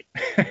thing.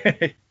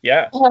 Right.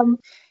 Yeah.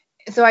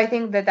 So I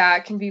think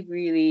that can be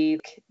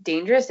really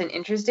dangerous and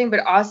interesting.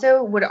 But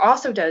also, what it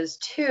also does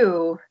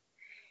too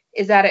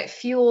is that it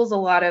fuels a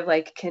lot of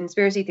like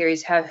conspiracy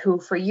theories who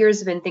for years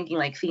have been thinking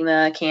like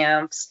FEMA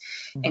camps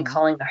and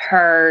calling the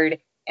herd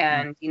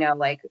and, you know,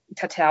 like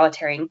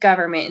totalitarian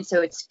government. And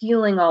so it's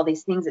fueling all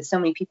these things that so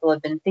many people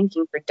have been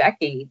thinking for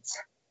decades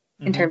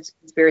in terms of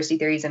conspiracy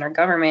theories in our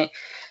government,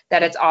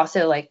 that it's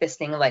also like this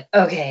thing of like,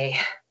 okay,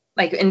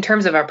 like in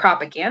terms of our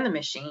propaganda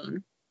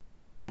machine,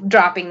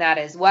 dropping that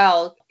as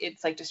well,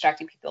 it's like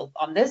distracting people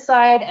on this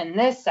side and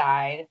this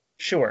side.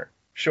 Sure.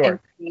 And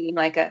creating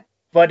like a.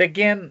 But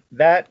again,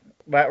 that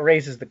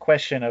raises the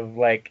question of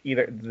like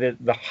either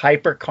the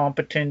hyper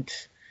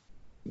competent,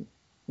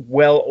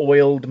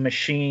 well-oiled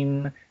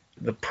machine,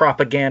 the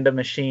propaganda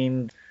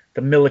machine,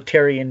 the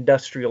military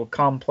industrial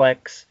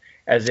complex,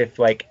 as if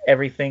like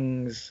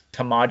everything's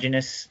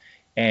homogenous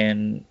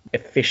and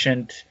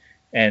efficient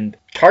and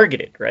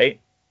targeted, right?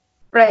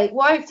 Right.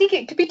 Well, I think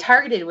it could be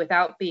targeted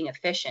without being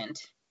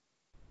efficient.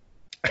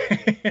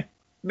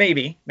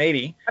 Maybe.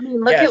 I mean,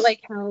 look at Yes.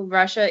 like how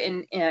Russia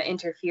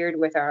interfered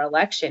with our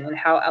election and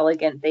how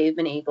elegant they've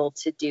been able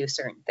to do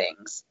certain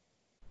things.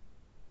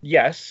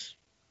 Yes.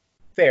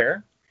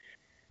 Fair.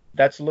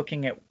 That's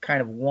looking at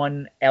kind of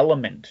one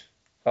element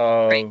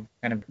Right. of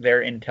kind of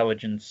their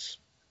intelligence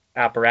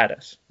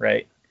apparatus,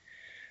 right?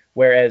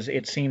 Whereas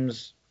it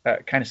seems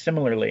kind of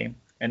similarly,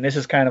 and this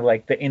is kind of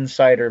like the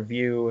insider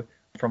view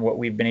from what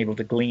we've been able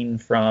to glean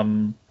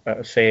from,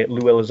 say,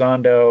 Lou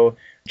Elizondo,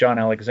 John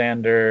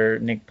Alexander,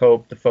 Nick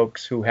Pope, the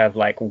folks who have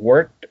like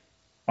worked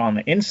on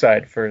the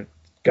inside for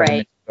Right.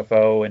 government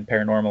UFO and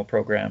paranormal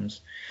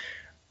programs.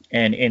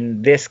 And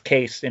in this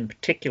case in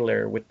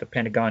particular, with the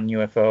Pentagon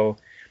UFO,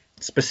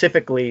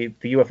 specifically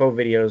the UFO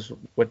videos,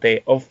 what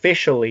they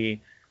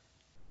officially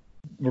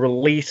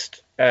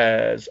released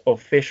as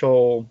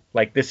official,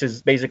 like this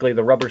is basically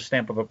the rubber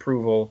stamp of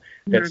approval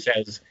that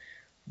says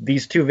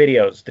these two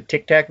videos, the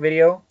Tic Tac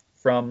video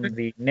from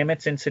the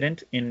Nimitz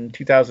incident in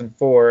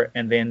 2004,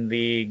 and then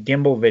the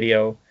gimbal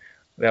video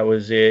that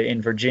was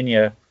in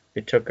Virginia.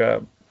 It took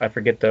I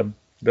forget the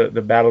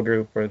battle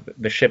group or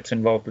the ships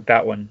involved with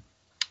that one.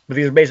 But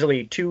these are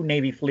basically two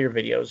Navy FLIR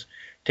videos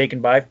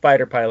taken by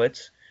fighter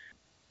pilots.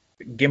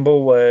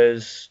 Gimbal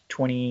was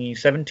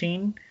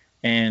 2017,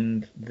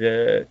 and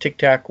the Tic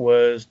Tac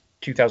was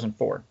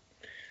 2004.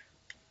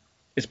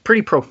 It's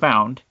pretty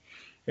profound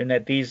in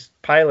that these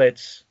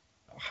pilots,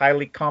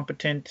 highly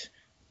competent,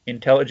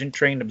 intelligent,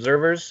 trained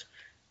observers,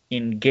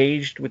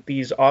 engaged with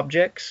these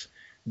objects,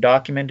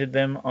 documented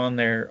them on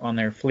their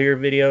FLIR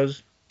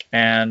videos,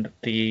 and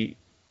the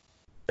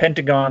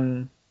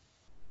Pentagon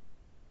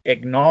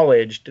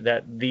acknowledged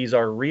that these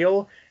are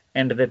real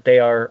and that they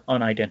are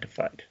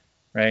unidentified,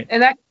 right?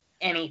 And that's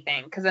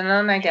anything, because an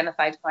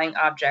unidentified flying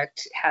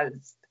object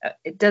has,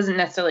 it doesn't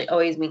necessarily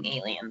always mean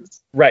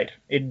aliens. Right.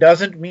 It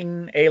doesn't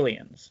mean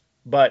aliens,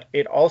 but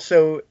it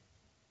also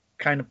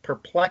kind of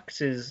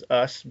perplexes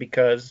us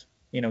because,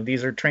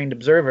 these are trained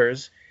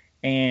observers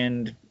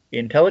and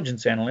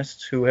intelligence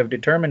analysts who have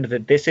determined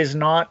that this is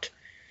not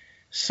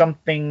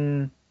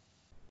something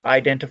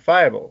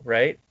identifiable,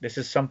 right? This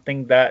is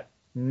something that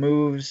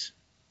moves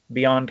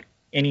beyond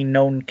any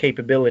known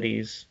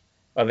capabilities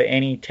of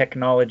any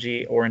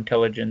technology or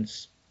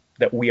intelligence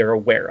that we are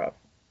aware of,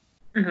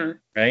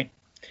 right?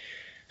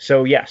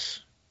 So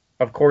yes,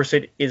 of course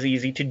it is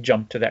easy to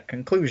jump to that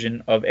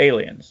conclusion of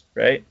aliens,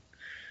 right?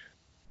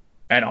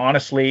 And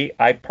honestly,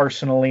 I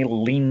personally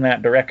lean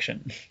that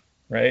direction,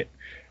 right?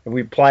 If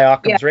we apply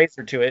Occam's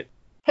razor to it.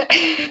 But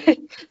you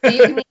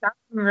can use Occam's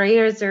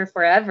razor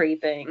for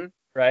everything.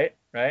 Right.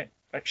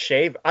 I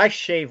shave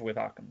with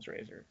Occam's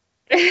razor.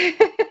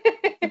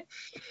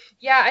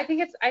 Yeah, I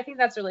think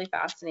that's really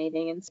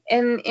fascinating.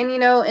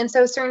 And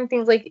so certain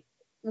things, like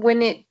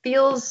when it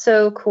feels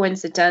so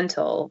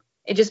coincidental,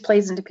 it just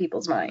plays into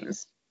people's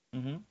minds.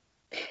 Mm-hmm.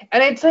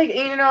 And it's like,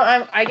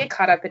 I get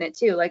caught up in it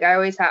too. Like I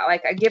always have,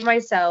 like I give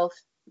myself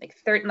like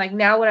 30, like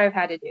now what I've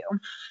had to do,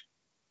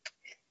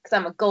 because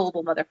I'm a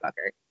gullible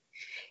motherfucker,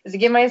 is to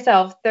give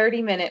myself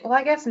 30 minutes. Well,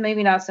 I guess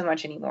maybe not so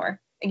much anymore.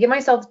 I give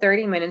myself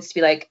 30 minutes to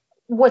be like,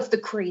 what's the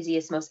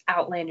craziest, most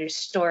outlandish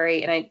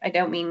story? And I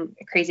don't mean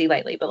crazy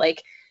lightly, but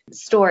like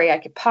story I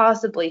could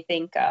possibly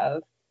think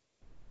of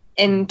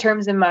in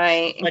terms of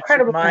my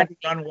incredible mind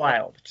run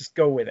wild. Just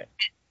go with it.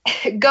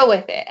 Go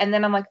with it. And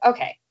then I'm like,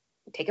 okay,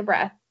 take a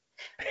breath.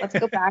 Let's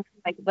go back.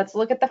 Like, let's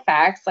look at the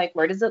facts. Like,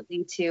 where does it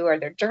lead to? Are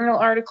there journal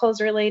articles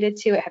related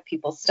to it? Have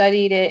people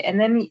studied it? And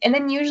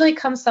then usually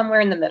comes somewhere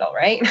in the middle,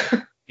 right?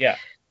 Yeah.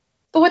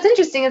 But what's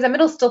interesting is that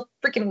middle's still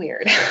freaking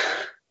weird.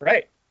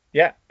 Right.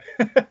 Yeah.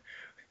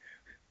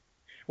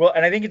 Well,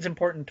 and I think it's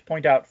important to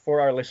point out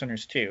for our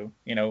listeners too,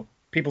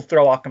 people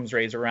throw Occam's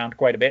razor around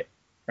quite a bit,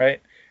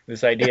 right?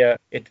 This idea,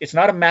 it's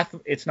not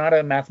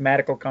a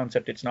mathematical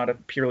concept. It's not a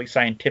purely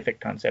scientific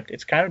concept.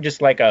 It's kind of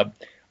just like a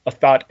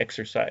thought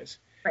exercise.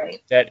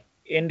 Right. That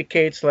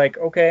indicates like,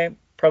 okay,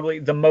 probably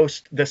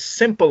the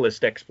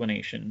simplest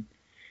explanation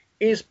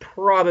is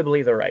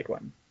probably the right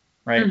one,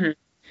 right? Mm-hmm.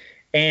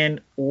 And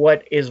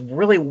what is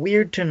really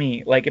weird to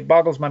me, like it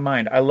boggles my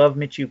mind. I love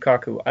Michio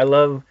Kaku. I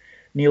love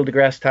Neil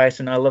deGrasse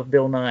Tyson. I love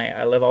Bill Nye.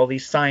 I love all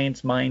these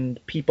science mind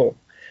people.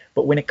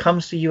 But when it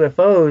comes to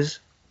UFOs,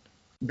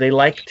 they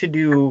like to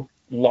do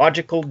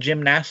logical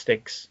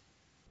gymnastics,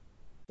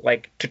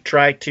 like to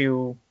try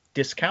to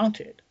discount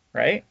it,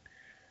 right?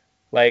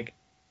 Like,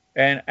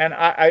 and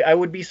I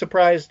would be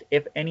surprised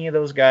if any of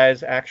those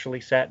guys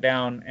actually sat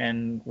down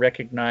and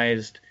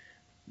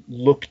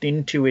looked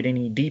into it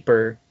any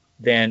deeper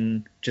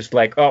than just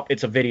like, oh,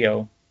 it's a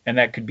video, and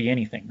that could be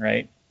anything,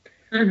 right?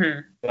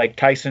 Mm-hmm. Like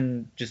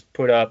Tyson just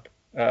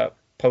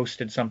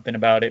posted something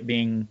about it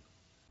being,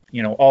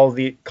 all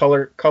the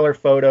color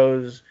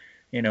photos,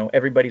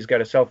 everybody's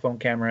got a cell phone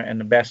camera, and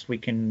the best we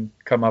can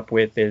come up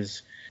with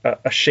is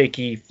a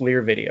shaky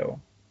FLIR video.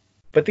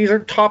 But these are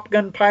Top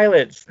Gun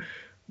pilots.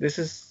 This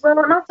is well,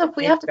 and also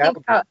we have to think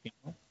about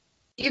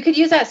You could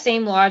use that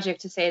same logic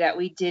to say that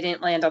we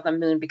didn't land on the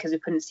moon because we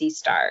couldn't see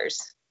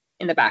stars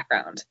in the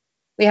background.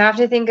 We have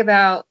to think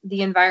about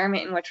the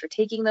environment in which we're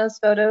taking those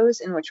photos,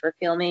 in which we're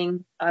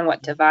filming, on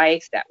what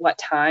device, at what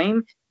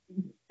time.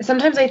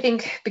 Sometimes I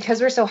think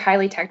because we're so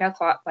highly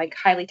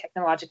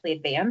technologically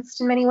advanced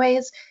in many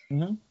ways,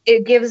 Mm-hmm.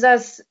 it gives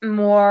us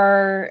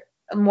more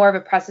of a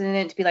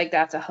precedent to be like,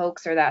 that's a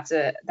hoax, or that's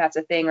a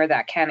thing, or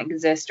that can't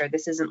exist, or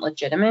this isn't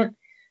legitimate,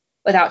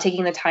 without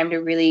taking the time to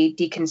really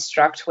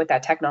deconstruct what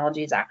that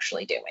technology is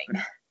actually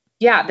doing.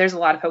 Yeah, there's a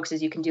lot of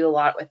hoaxes. You can do a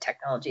lot with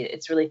technology.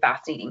 It's really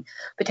fascinating.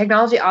 But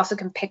technology also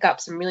can pick up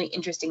some really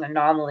interesting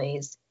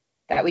anomalies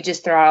that we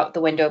just throw out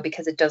the window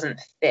because it doesn't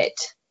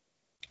fit.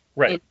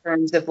 Right. In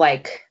terms of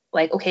like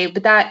okay,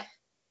 but that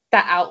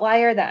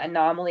outlier, that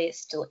anomaly is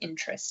still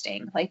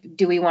interesting. Like,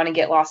 do we want to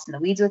get lost in the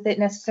weeds with it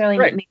necessarily?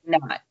 Right. Maybe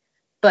not.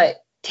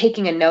 But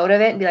taking a note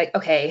of it and be like,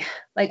 okay,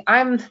 like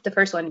I'm the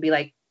first one to be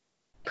like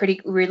pretty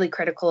really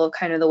critical of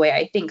kind of the way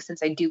I think,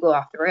 since I do go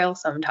off the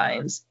rails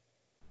sometimes.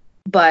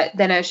 But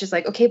then it's just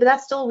like, okay, but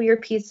that's still a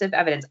weird piece of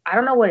evidence. I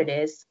don't know what it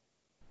is.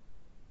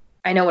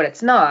 I know what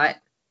it's not.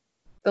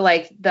 But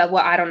like the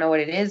what I don't know what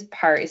it is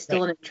part is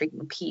still an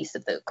intriguing piece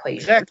of the equation.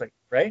 Exactly,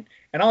 right?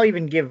 And I'll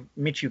even give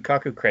Michio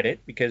Kaku credit,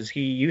 because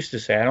he used to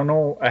say, I don't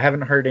know, I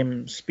haven't heard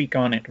him speak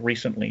on it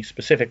recently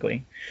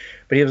specifically,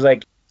 but he was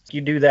like,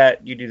 you do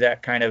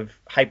that kind of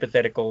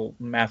hypothetical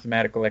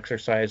mathematical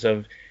exercise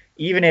of,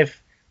 even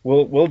if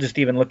we'll just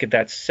even look at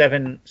that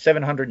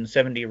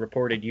 770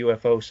 reported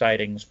UFO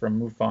sightings from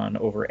MUFON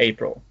over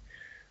April.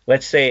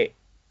 Let's say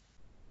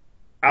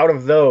out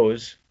of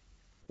those,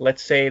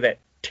 let's say that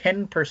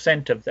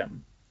 10% of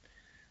them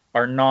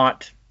are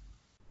not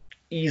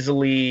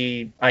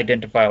easily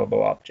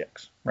identifiable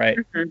objects, right?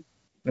 Mm-hmm.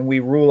 And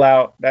we rule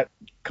out, that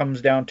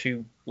comes down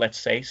to, let's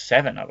say,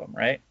 7 of them,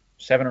 right?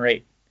 7 or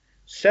 8.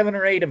 7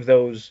 or 8 of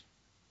those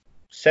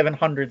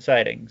 700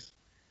 sightings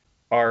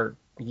are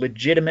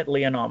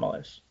legitimately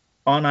anomalous,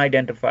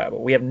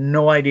 unidentifiable. We have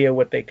no idea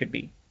what they could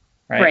be,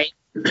 right?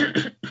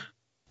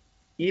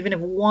 Even if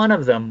one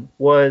of them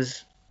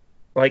was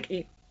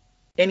like,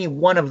 any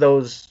one of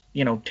those,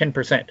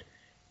 10%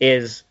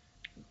 is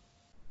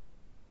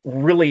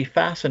really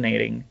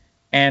fascinating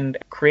and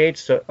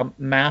creates a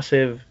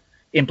massive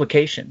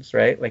implications,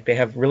 right? Like, they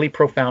have really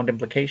profound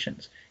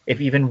implications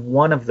if even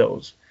one of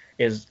those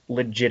is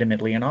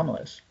legitimately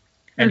anomalous.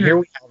 And here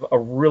we have a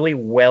really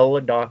well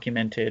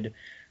documented,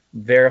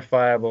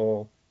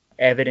 verifiable,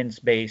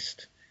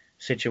 evidence-based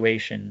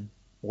situation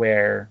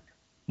where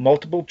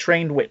multiple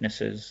trained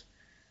witnesses,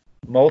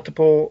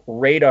 multiple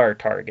radar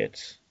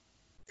targets,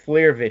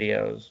 FLIR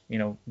videos,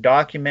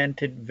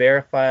 documented,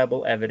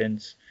 verifiable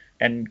evidence,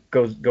 and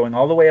going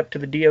all the way up to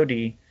the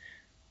DoD,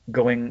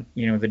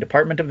 the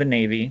Department of the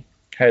Navy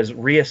has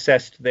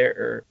reassessed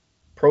their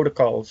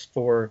protocols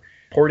for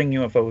porting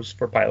UFOs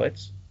for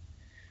pilots,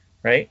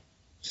 right?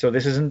 So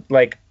this isn't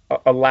like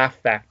a laugh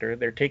factor.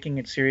 They're taking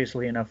it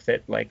seriously enough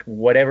that, like,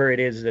 whatever it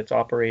is that's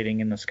operating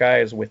in the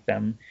skies with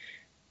them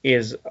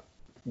is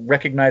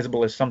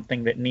recognizable as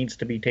something that needs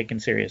to be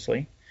taken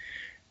seriously,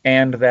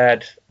 and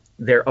that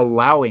they're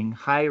allowing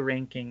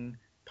high-ranking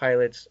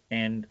pilots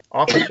and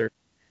officers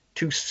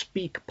to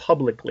speak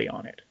publicly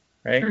on it,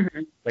 right?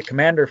 Like,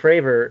 Commander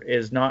Fravor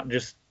is not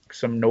just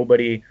some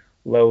nobody,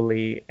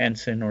 lowly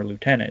ensign or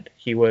lieutenant.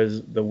 He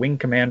was the wing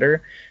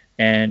commander,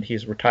 and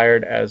he's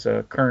retired as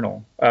a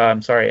colonel. A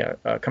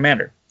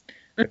commander.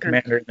 The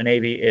commander in the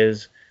Navy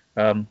is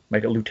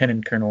like a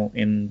lieutenant colonel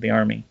in the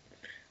Army.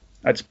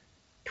 That's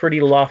pretty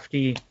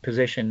lofty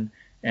position,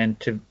 and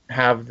to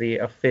have the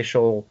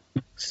official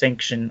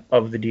sanction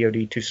of the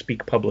DoD to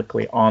speak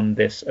publicly on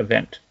this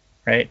event,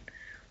 right?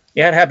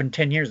 Yeah, it happened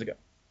 10 years ago,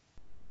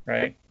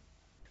 right?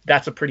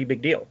 That's a pretty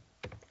big deal,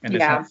 and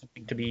it's not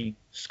something to be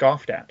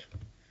scoffed at.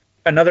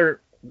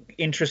 Another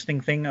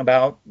interesting thing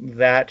about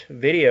that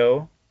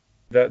video,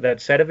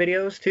 that set of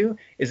videos too,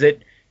 is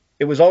that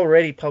it was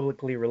already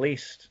publicly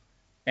released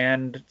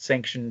and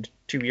sanctioned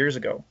 2 years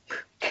ago.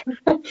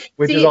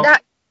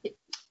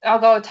 I'll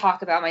go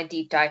talk about my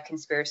deep dive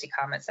conspiracy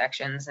comment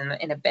sections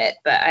in a bit,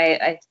 but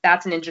I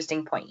that's an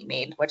interesting point you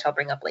made, which I'll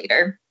bring up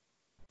later.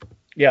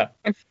 Yeah,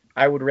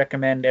 I would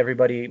recommend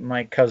everybody.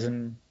 My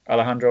cousin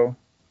Alejandro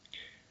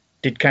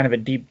did kind of a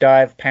deep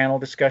dive panel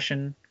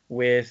discussion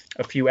with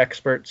a few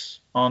experts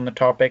on the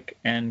topic,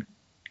 and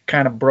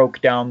kind of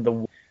broke down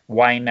the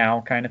why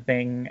now kind of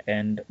thing,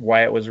 and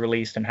why it was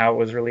released and how it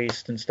was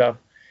released and stuff.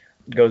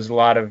 It goes a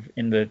lot of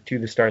in the To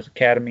the Stars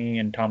Academy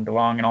and Tom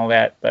DeLonge and all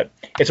that, but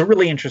it's a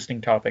really interesting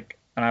topic,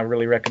 and I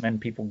really recommend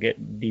people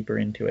get deeper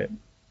into it.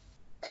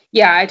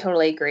 Yeah, I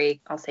totally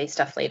agree. I'll say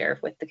stuff later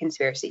with the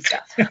conspiracy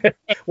stuff.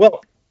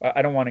 Well,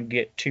 I don't want to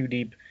get too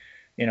deep,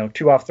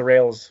 too off the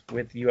rails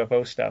with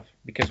UFO stuff,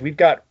 because we've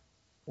got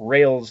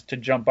rails to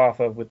jump off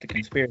of with the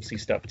conspiracy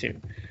stuff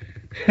too.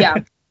 Yeah.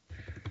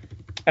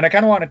 And I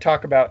kind of want to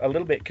talk about a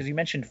little bit, because you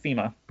mentioned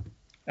FEMA.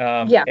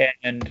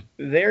 And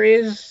there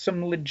is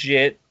some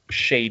legit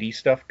shady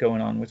stuff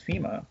going on with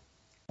FEMA.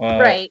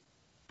 Right.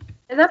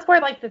 And that's where,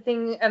 like, the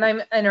thing, and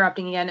I'm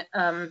interrupting again,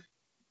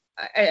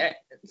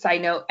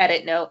 side note,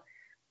 edit note.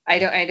 I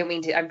don't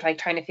mean to. I'm like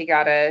trying to figure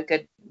out a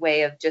good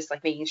way of just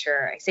like making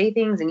sure I say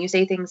things and you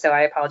say things. So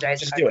I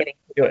apologize if I'm getting.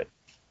 Do it.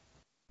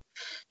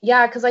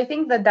 Yeah, because I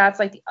think that that's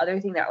like the other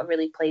thing that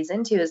really plays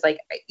into is like,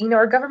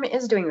 our government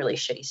is doing really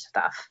shitty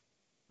stuff.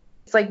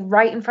 It's like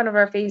right in front of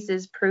our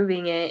faces,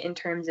 proving it in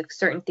terms of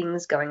certain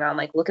things going on.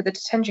 Like, look at the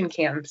detention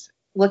camps.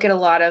 Look at a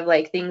lot of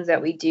like things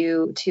that we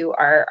do to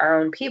our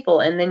own people.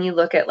 And then you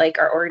look at like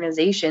our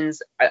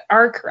organizations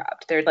are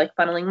corrupt. They're like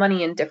funneling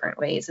money in different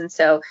ways. And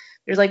so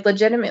there's like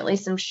legitimately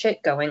some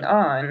shit going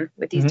on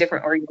with these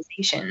different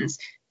organizations.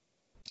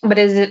 But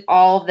is it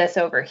all this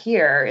over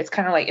here? It's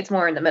kind of like it's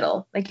more in the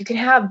middle. Like you can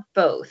have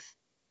both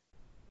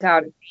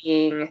without it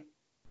being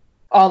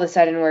all of a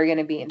sudden we're going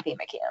to be in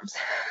FEMA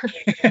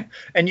camps.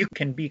 And you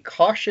can be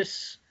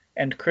cautious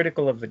and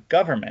critical of the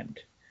government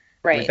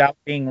without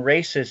being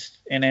racist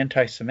and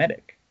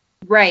anti-Semitic.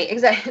 Right,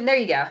 exactly. There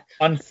you go.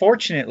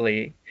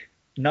 Unfortunately,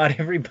 not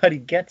everybody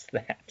gets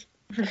that.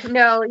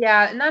 No,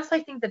 yeah. And that's,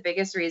 I think, the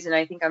biggest reason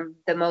I think I'm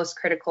the most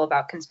critical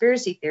about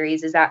conspiracy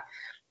theories is that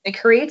it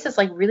creates this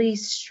like really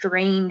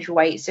strange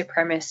white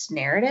supremacist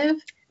narrative.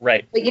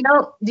 Right. But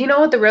do you know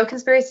what the real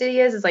conspiracy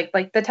is? Is like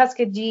the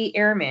Tuskegee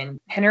Airmen,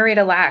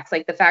 Henrietta Lacks,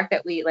 like the fact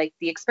that we like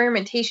the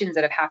experimentations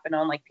that have happened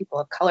on like people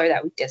of color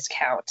that we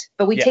discount,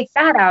 but we take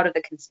that out of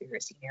the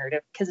conspiracy narrative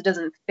because it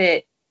doesn't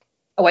fit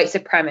a white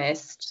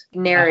supremacist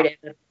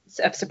narrative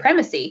of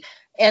supremacy.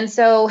 And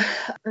so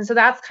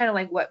that's kind of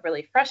like what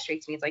really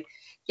frustrates me. It's like,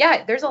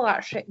 yeah, there's a lot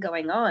of shit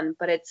going on,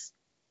 but it's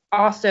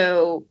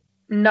also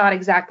not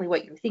exactly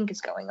what you think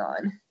is going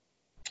on.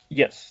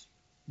 Yes.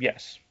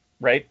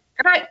 Right.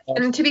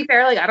 And to be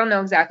fair, like I don't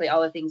know exactly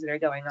all the things that are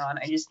going on.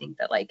 I just think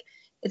that like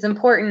it's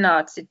important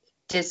not to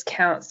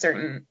discount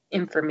certain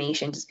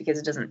information just because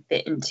it doesn't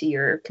fit into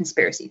your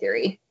conspiracy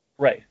theory.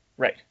 Right.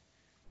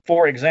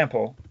 For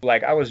example,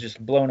 like I was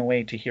just blown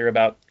away to hear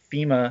about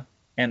FEMA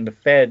and the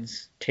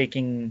feds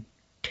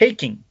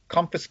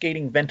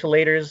confiscating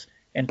ventilators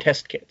and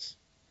test kits.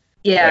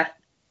 Yeah. Like,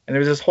 and there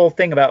was this whole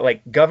thing about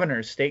like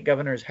state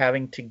governors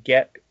having to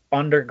get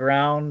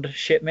underground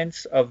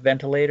shipments of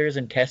ventilators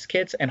and test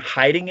kits and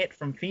hiding it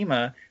from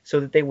FEMA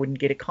so that they wouldn't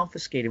get it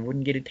confiscated,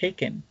 wouldn't get it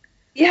taken.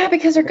 Yeah,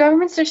 because our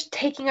government's just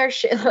taking our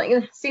shit.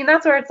 Like, see,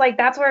 that's where it's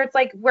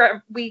like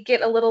where we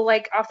get a little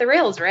like off the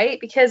rails, right?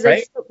 Because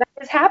that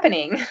is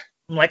happening.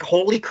 I'm like,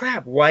 holy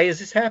crap, why is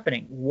this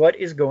happening? What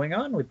is going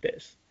on with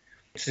this?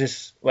 It's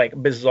this like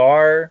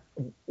bizarre.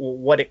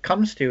 What it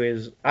comes to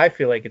is, I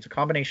feel like it's a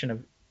combination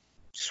of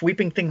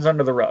sweeping things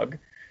under the rug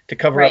to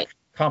cover up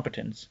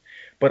competence,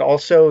 but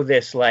also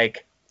this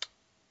like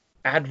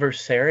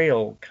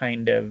adversarial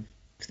kind of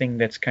thing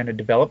that's kind of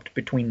developed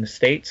between the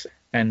states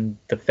and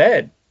the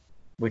Fed,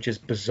 which is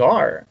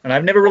bizarre. And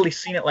I've never really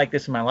seen it like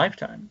this in my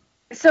lifetime.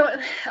 So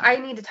I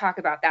need to talk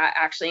about that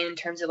actually in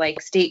terms of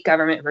like state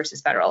government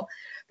versus federal,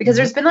 because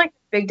there's been like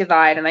a big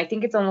divide. And I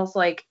think it's almost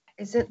like,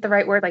 is it the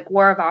right word? Like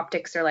war of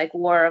optics or like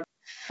war of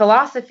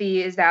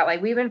philosophy, is that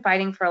like we've been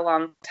fighting for a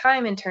long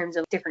time in terms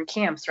of different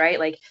camps, right?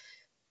 Like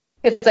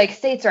it's like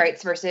states'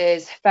 rights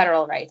versus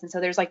federal rights. And so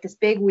there's like this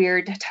big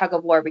weird tug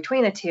of war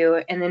between the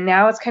two. And then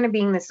now it's kind of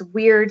being this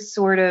weird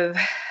sort of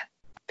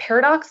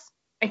paradox.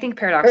 I think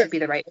paradox would be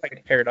the right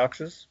word.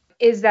 Paradoxes.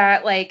 Is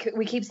that like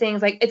we keep saying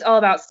it's like it's all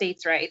about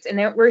states' rights. And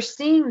then we're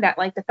seeing that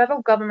like the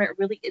federal government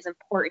really is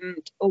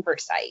important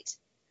oversight.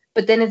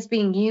 But then it's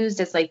being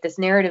used as like this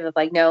narrative of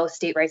like, no,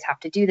 state rights have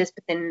to do this.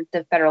 But then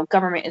the federal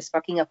government is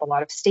fucking up a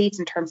lot of states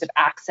in terms of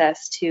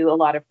access to a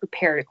lot of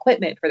prepared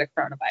equipment for the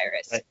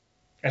coronavirus. Right.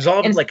 It's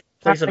all like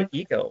a place of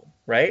ego,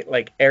 right?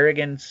 Like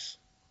ignorance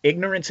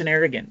and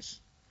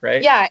arrogance,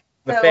 right? Yeah.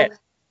 The Fed.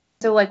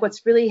 So like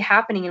what's really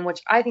happening and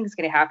which I think is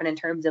going to happen in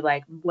terms of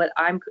like what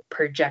I'm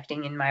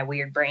projecting in my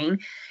weird brain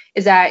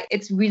is that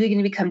it's really going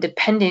to become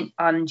dependent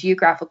on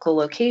geographical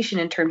location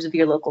in terms of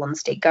your local and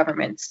state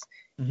governments.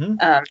 In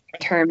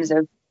terms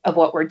of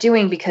what we're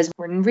doing, because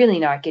we're really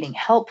not getting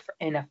help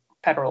in a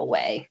federal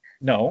way.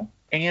 No,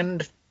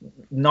 and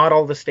not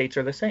all the states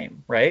are the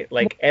same, right?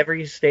 Like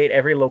every state,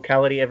 every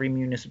locality, every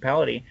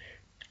municipality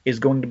is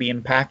going to be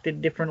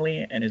impacted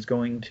differently and is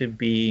going to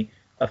be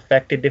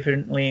affected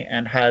differently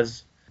and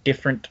has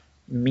different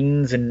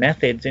means and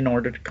methods in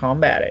order to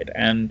combat it.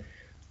 And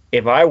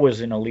if I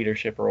was in a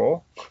leadership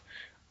role,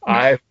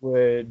 I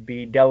would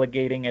be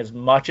delegating as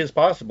much as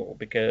possible,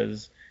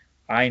 because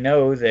I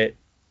know that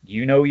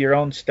you know your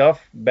own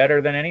stuff better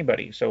than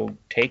anybody, so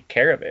take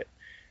care of it.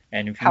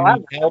 And if you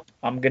need help,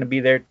 I'm going to be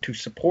there to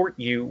support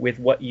you with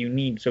what you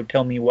need, so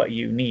tell me what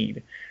you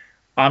need.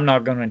 I'm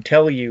not going to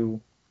tell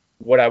you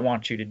what I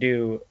want you to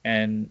do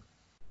and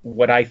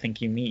what I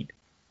think you need.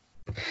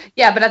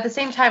 Yeah, but at the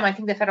same time, I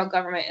think the federal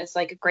government is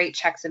like a great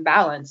checks and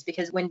balance,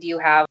 because when do you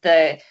have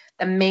the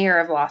mayor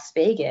of Las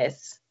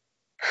Vegas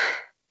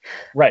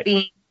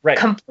being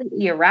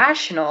completely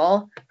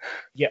irrational?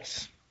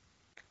 Yes.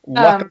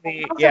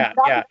 Luckily,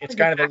 it's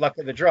kind of the luck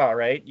of the draw,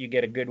 right? You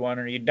get a good one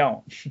or you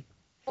don't.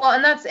 Well,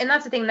 and that's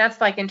the thing. That's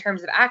like in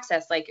terms of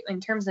access, like in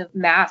terms of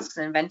masks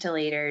and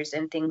ventilators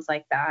and things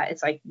like that.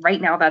 It's like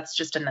right now that's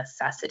just a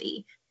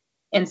necessity.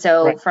 And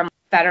so from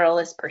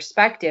federalist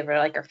perspective, or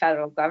like our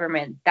federal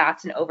government,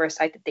 that's an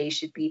oversight that they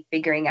should be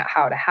figuring out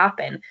how to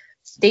happen.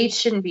 States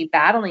shouldn't be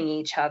battling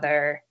each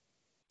other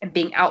and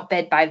being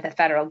outbid by the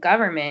federal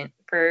government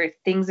for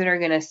things that are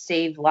going to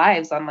save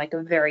lives on like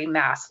a very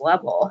mass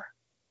level.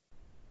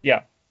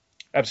 Yeah,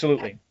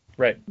 absolutely.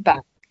 Right.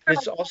 But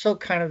It's also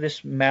kind of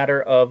this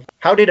matter of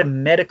how did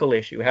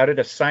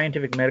a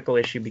scientific medical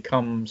issue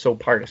become so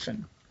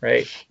partisan,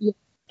 right? yeah.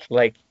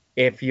 Like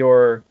if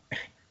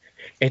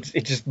it's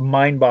just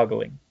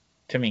mind-boggling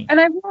to me. And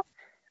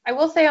I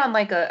will say on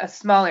like a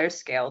smaller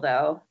scale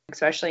though,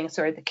 especially in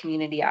sort of the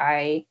community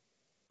I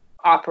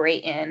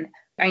operate in,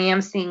 I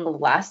am seeing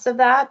less of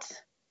that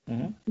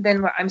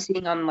than what I'm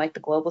seeing on like the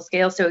global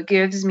scale. So it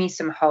gives me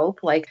some hope.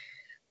 Like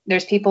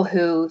there's people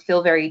who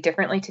feel very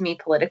differently to me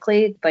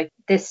politically. Like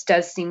this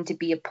does seem to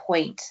be a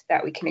point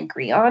that we can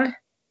agree on.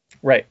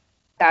 Right.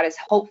 That is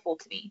hopeful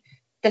to me.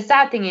 The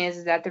sad thing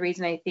is that the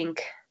reason I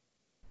think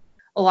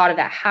a lot of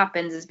that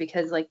happens is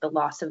because like the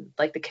loss of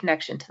like the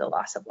connection to the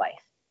loss of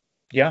life.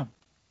 Yeah.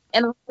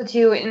 And also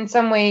too, in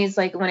some ways,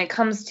 like when it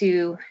comes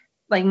to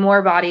like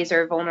more bodies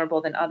are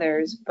vulnerable than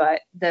others,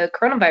 but the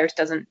coronavirus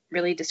doesn't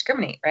really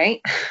discriminate,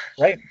 right?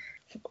 Right.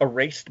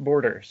 Erased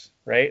borders,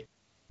 right?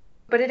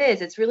 But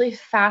it's really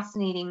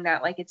fascinating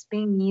that like it's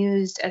being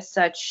used as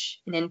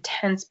such an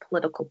intense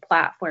political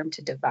platform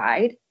to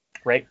divide.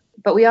 Right.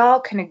 But we all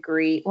can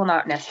agree, well,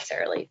 not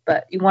necessarily,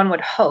 but one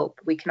would hope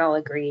we can all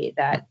agree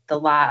that the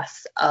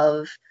loss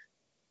of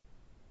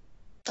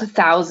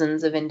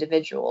thousands of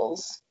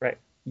individuals. Right.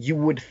 You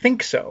would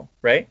think so,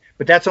 right?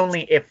 But that's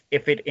only if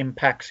it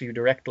impacts you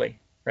directly,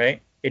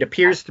 right? It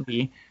appears to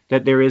be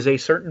that there is a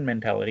certain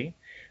mentality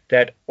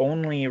that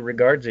only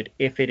regards it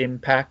if it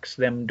impacts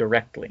them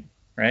directly,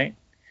 right?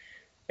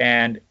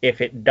 And if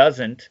it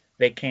doesn't,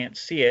 they can't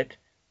see it.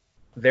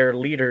 Their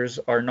leaders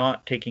are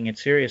not taking it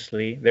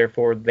seriously,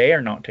 therefore they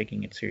are not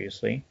taking it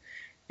seriously,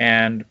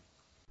 and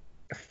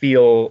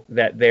feel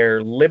that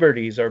their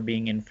liberties are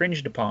being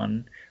infringed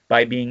upon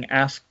by being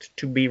asked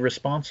to be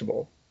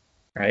responsible,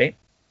 right?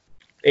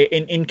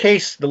 In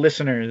case the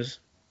listeners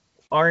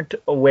aren't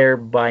aware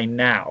by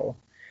now,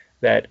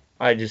 that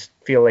I just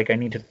feel like I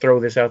need to throw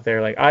this out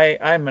there. Like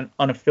I'm an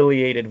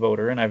unaffiliated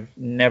voter and I've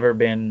never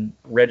been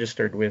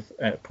registered with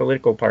a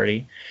political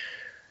party.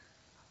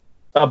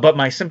 But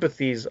my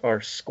sympathies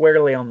are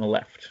squarely on the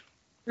left.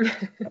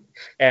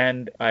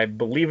 And I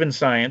believe in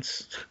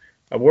science,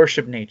 I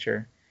worship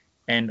nature,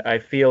 and I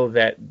feel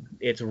that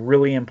it's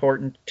really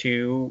important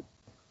to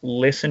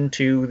listen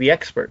to the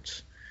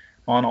experts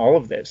on all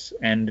of this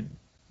and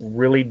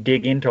really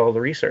dig into all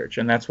the research.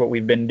 And that's what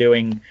we've been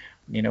doing,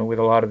 with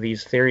a lot of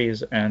these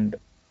theories and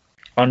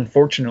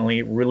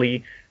unfortunately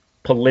really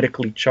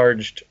politically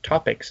charged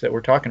topics that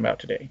we're talking about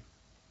today.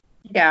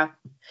 Yeah.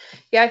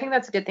 Yeah, I think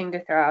that's a good thing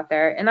to throw out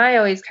there. And I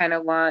always kind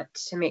of want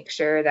to make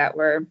sure that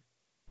we're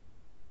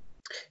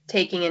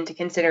taking into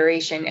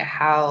consideration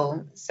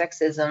how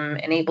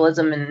sexism and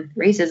ableism and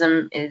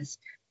racism is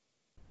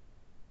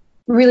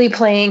really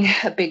playing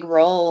a big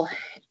role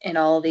in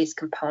all of these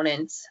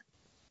components,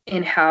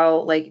 and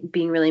how like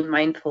being really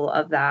mindful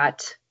of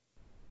that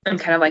and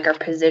kind of like our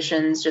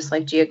positions just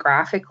like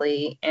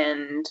geographically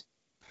and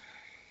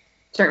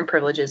certain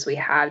privileges we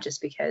have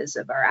just because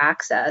of our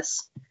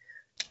access.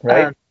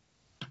 Right.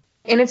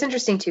 And it's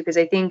interesting too, because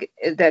I think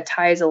that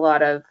ties a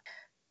lot of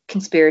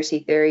conspiracy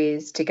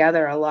theories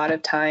together a lot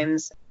of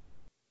times.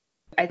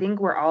 I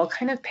think we're all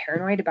kind of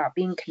paranoid about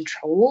being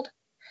controlled,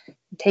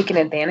 taken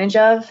advantage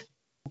of.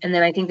 And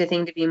then I think the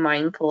thing to be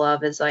mindful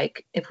of is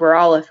like, if we're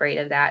all afraid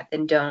of that,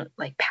 then don't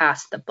like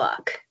pass the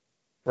buck.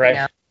 Right.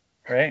 You know?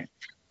 Right.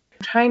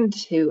 I'm trying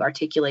to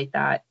articulate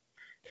that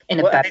in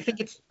a better.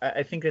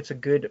 I think that's a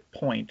good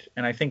point,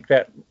 and I think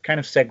that kind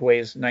of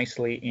segues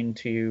nicely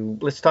into,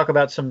 let's talk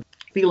about some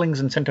feelings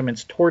and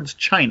sentiments towards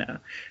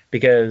China,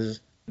 because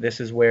this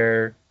is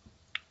where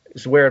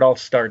it all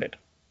started,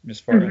 as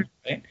far as,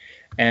 right?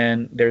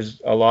 And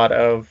there's a lot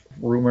of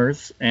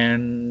rumors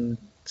and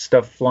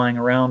stuff flying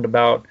around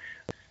about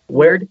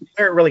where it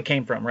really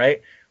came from,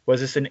 right? Was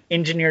this an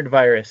engineered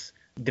virus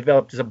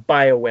developed as a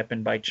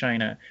bioweapon by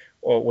China,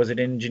 or was it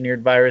an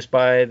engineered virus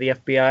by the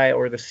FBI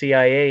or the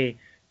CIA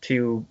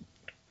to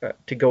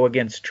go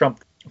against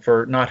Trump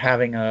for not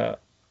having a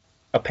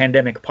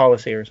pandemic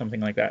policy or something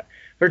like that?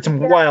 I've heard some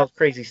wild,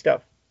 crazy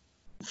stuff.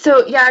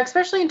 So, yeah,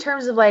 especially in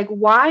terms of like,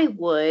 why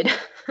would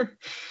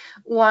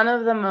one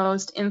of the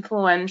most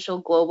influential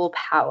global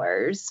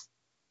powers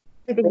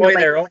destroy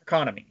their own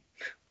economy?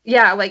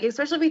 Yeah, like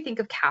especially if we think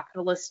of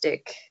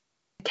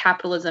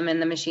capitalism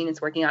and the machine it's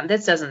working on.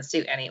 This doesn't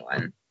suit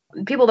anyone.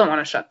 People don't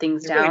want to shut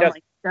things down. Really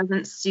like, it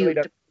doesn't suit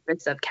the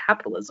purpose of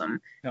capitalism.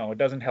 No, it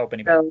doesn't help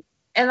anybody. So,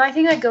 and I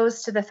think that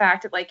goes to the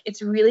fact that like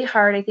it's really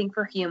hard, I think,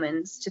 for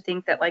humans to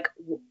think that like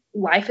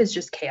life is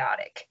just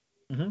chaotic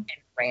and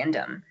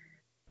random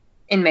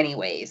in many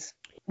ways.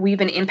 We've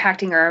been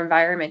impacting our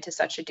environment to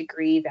such a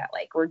degree that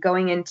like we're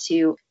going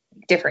into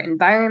different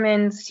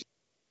environments.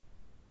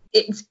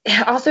 It's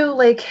also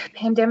like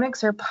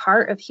pandemics are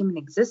part of human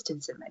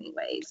existence in many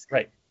ways.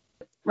 Right.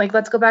 Like,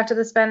 let's go back to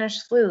the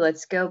Spanish flu.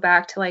 Let's go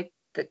back to like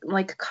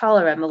like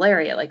cholera,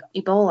 malaria, like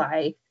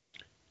Ebola.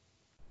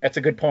 That's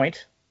a good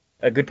point.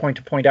 A good point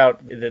to point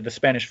out the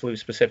Spanish flu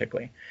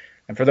specifically.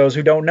 And for those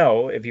who don't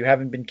know, if you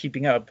haven't been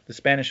keeping up, the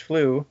Spanish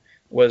flu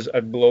was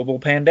a global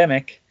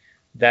pandemic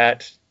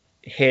that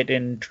hit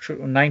in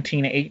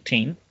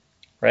 1918,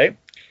 right?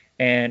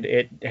 And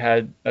it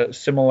had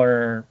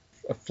similar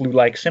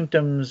flu-like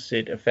symptoms.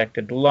 It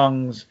affected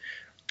lungs,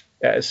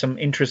 some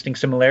interesting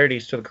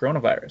similarities to the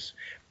coronavirus.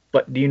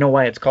 But do you know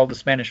why it's called the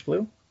Spanish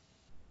flu?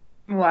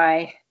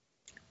 Why?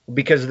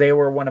 Because they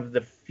were one of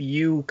the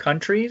few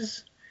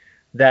countries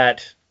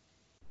that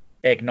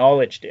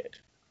acknowledged it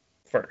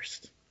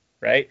first,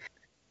 right?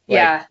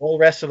 Yeah. Like, the whole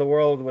rest of the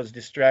world was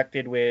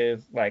distracted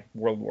with like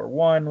World War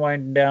One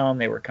winding down.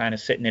 They were kind of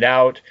sitting it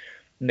out,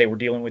 and they were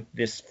dealing with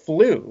this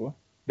flu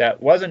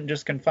that wasn't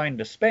just confined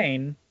to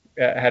Spain,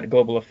 had a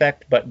global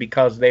effect, but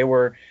because they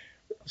were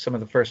some of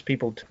the first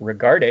people to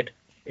regard it,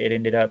 it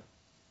ended up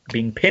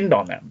being pinned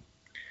on them.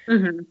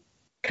 Mm-hmm.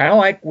 Kind of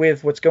like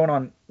with what's going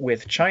on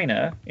with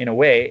China, in a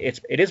way,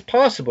 it is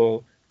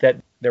possible that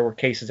there were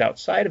cases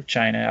outside of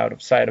China,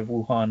 outside of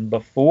Wuhan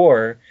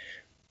before,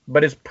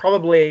 but it's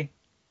probably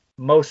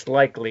most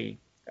likely,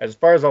 as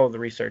far as all of the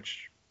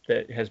research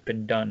that has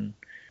been done,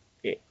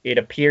 it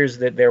appears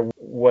that there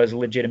was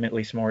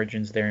legitimately some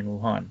origins there in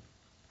Wuhan.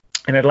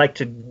 And I'd like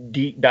to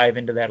dive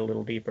into that a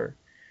little deeper,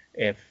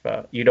 if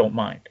you don't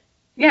mind.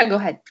 Yeah, go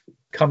ahead.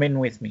 Come in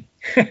with me.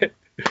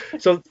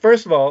 So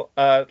first of all,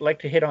 I'd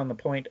like to hit on the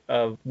point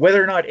of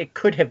whether or not it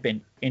could have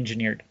been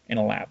engineered in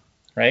a lab,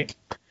 right?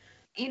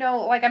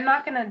 Like I'm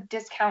not going to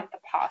discount the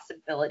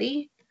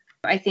possibility.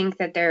 I think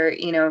that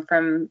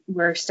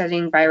we're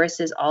studying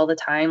viruses all the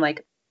time.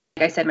 Like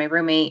I said, my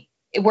roommate,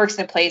 it works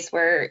in a place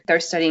where they're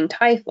studying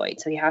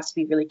typhoid. So he has to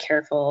be really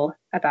careful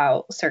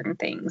about certain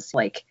things.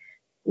 Like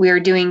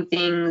we're doing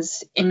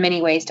things in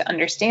many ways to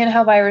understand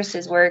how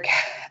viruses work,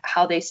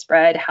 how they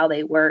spread, how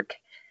they work,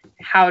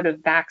 how to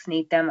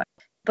vaccinate them.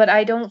 But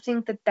I don't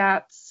think that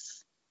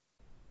that's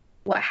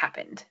what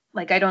happened.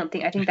 Like, I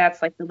think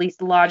that's like the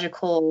least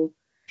logical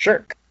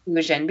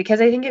conclusion,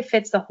 because I think it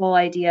fits the whole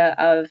idea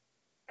of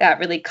that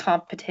really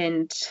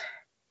competent,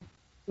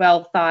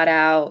 well thought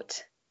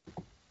out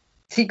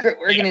secret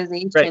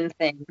organization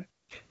thing.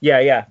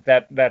 Yeah.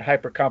 That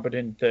hyper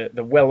competent, the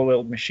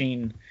well-oiled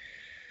machine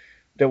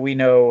that we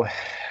know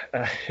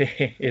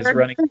is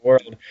running the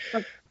world.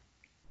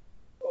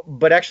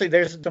 But actually,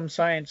 there's some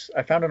science.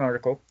 I found an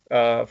article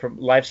from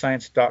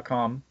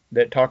livescience.com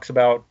that talks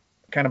about,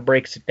 kind of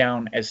breaks it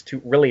down as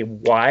to really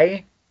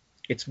why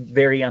it's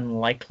very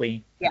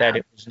unlikely that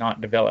it was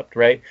not developed,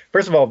 right?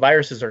 First of all,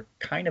 viruses are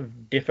kind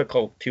of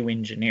difficult to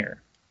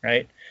engineer,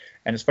 right?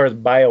 And as far as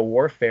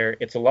biowarfare,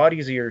 it's a lot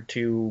easier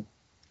to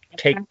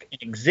take an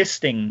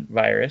existing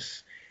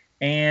virus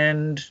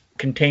and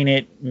contain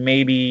it,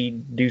 maybe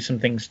do some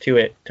things to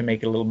it to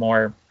make it a little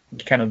more,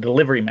 kind of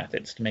delivery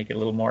methods to make it a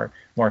little more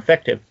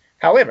effective.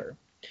 However,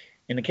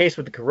 in the case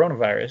with the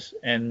coronavirus,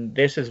 and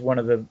this is one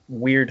of the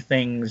weird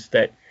things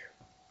that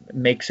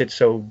makes it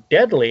so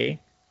deadly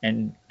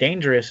and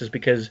dangerous, is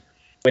because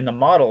when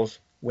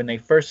they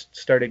first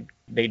started,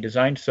 they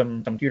designed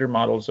some computer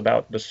models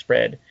about the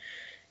spread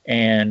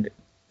and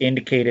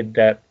indicated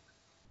that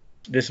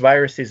this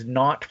virus is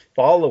not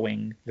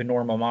following the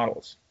normal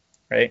models,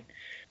 right?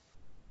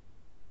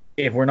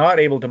 If we're not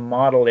able to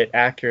model it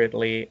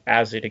accurately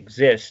as it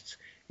exists,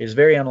 it's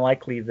very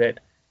unlikely that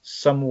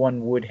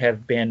someone would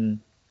have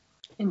been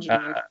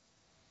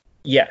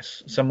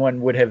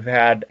someone would have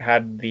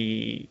had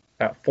the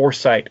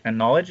foresight and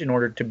knowledge in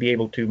order to be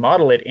able to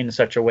model it in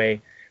such a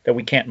way that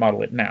we can't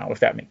model it now, if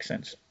that makes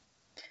sense,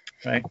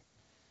 right?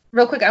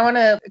 Real quick, I want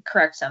to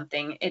correct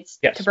something. It's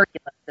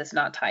tuberculosis,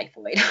 not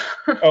typhoid.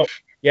 Oh,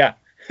 yeah.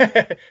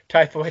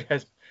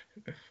 Typhoid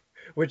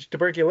which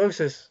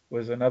tuberculosis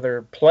was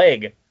another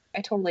plague.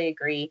 I totally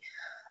agree.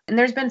 And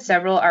there's been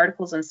several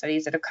articles and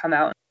studies that have come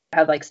out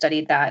and have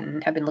studied that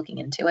and have been looking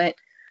into it.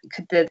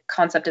 Could the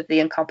concept of the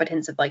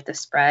incompetence of the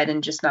spread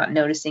and just not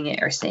noticing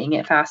it or seeing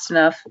it fast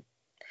enough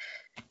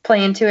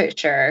play into it?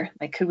 Sure.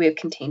 Could we have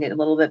contained it a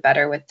little bit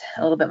better with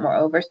a little bit more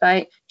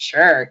oversight?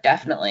 Sure,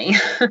 definitely.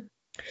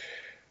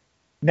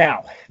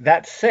 Now,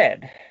 that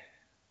said,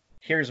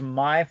 here's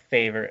my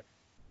favorite.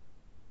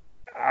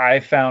 I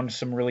found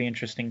some really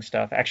interesting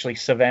stuff. Actually,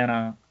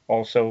 Savannah,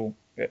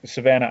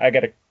 I got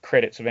to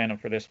credit Savannah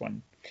for this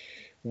one.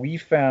 We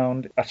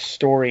found a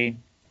story,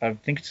 I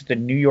think it's the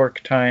New York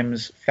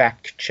Times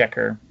fact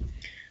checker,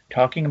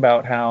 talking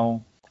about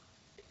how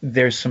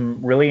there's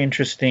some really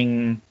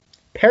interesting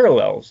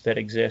parallels that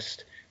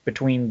exist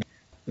between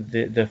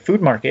the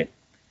food market,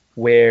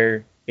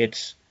 where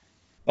it's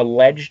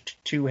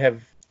alleged to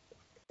have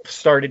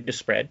started to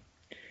spread,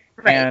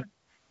 and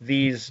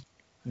these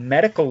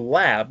medical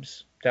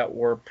labs that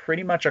were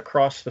pretty much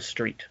across the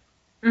street,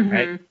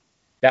 right?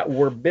 That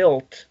were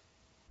built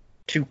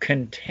to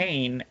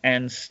contain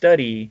and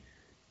study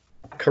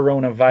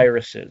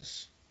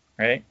coronaviruses,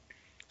 right?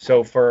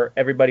 So for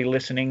everybody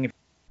listening,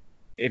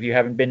 if you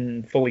haven't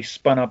been fully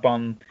spun up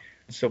on,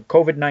 so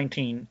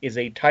COVID-19 is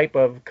a type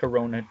of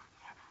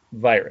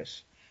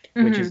coronavirus.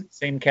 which is the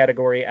same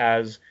category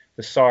as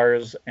the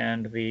SARS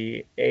and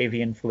the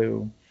avian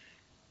flu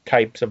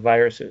types of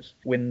viruses.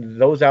 When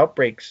those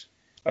outbreaks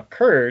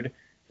occurred,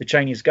 the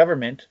Chinese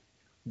government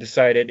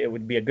decided it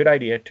would be a good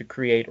idea to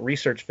create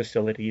research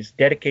facilities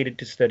dedicated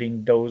to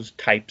studying those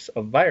types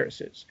of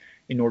viruses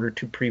in order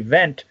to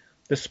prevent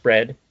the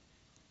spread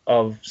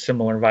of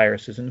similar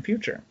viruses in the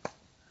future.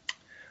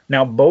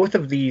 Now, both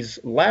of these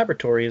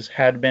laboratories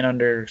had been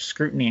under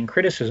scrutiny and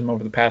criticism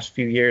over the past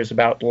few years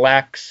about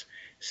lax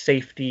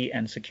safety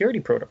and security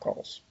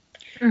protocols.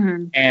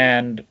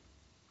 And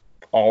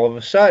all of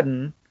a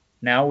sudden,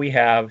 now we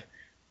have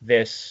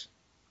this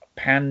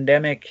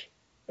pandemic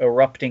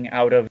erupting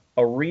out of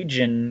a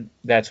region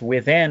that's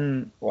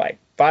within like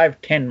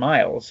 5-10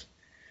 miles.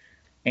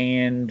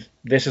 And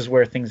this is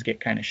where things get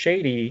kind of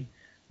shady,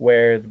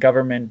 where the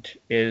government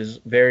is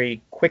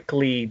very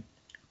quickly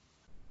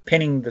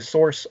pinning the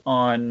source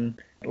on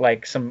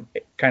like some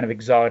kind of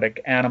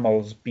exotic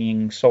animals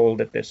being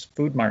sold at this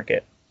food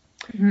market,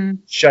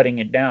 shutting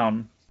it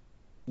down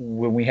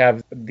when we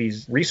have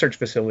these research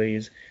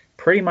facilities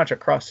pretty much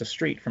across the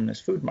street from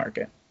this food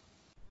market.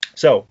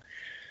 So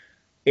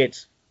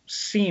it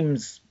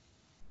seems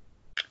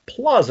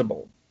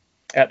plausible,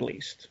 at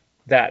least,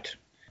 that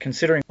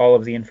considering all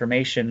of the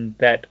information,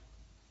 that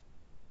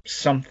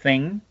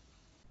something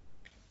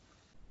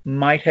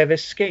might have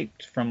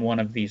escaped from one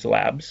of these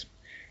labs.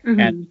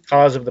 And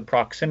because of the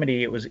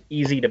proximity, it was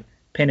easy to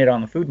pin it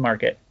on the food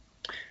market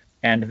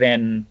and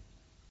then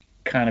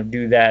kind of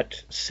do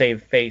that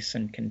save face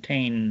and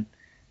contain.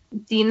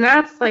 See, and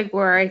that's like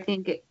where I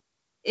think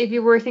if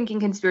you were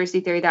thinking conspiracy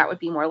theory, that would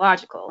be more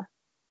logical.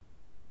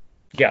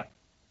 Yeah.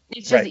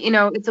 It's just,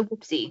 it's a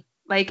whoopsie.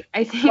 Like,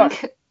 I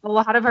think a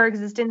lot of our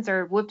existence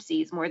are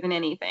whoopsies more than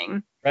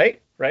anything.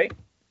 Right.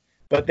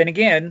 But then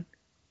again,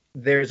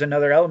 there's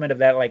another element of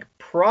that, like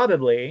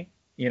probably,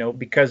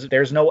 because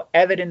there's no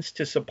evidence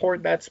to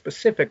support that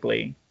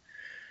specifically.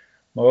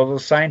 Well, the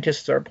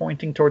scientists are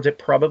pointing towards it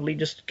probably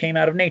just came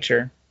out of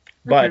nature,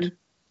 but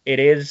it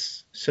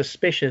is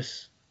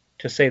suspicious,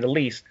 to say the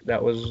least.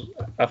 That was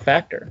a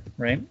factor,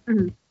 right?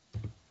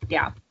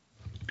 Yeah.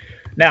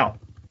 Now,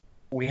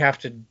 we have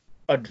to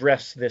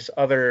address this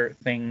other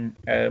thing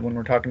when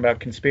we're talking about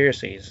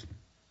conspiracies,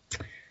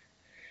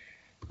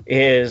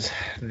 is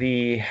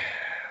the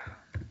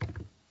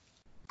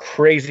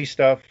crazy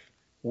stuff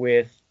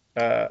with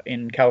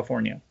in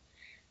California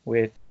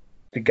with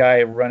the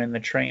guy running the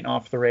train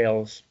off the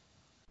rails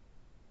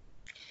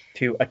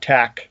to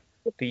attack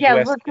the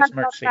U.S. let's talk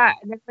about that,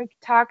 and then we can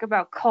talk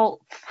about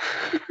cults.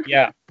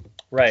 Yeah,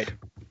 right.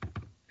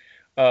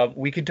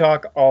 We could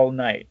talk all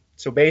night.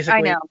 So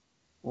basically,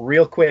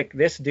 real quick,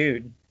 this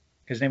dude,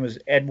 his name was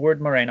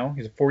Edward Moreno.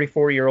 He's a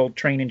 44-year-old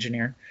train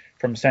engineer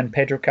from San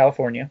Pedro,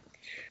 California,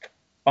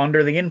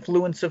 under the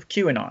influence of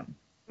QAnon.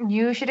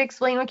 You should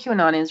explain what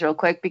QAnon is real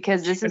quick,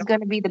 because this is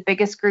going to be the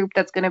biggest group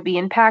that's going to be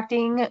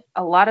impacting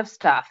a lot of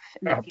stuff.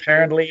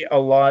 Apparently, a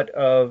lot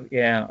of,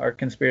 our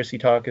conspiracy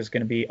talk is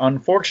going to be,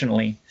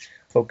 unfortunately,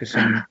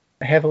 focusing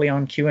heavily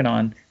on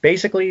QAnon.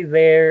 Basically,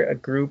 they're a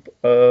group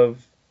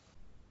of,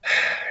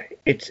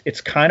 it's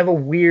kind of a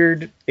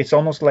weird, it's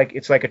almost like,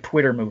 it's like a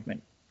Twitter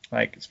movement.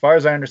 Like, as far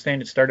as I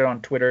understand, it started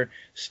on Twitter,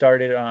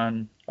 started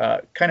on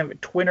kind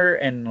of Twitter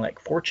and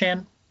like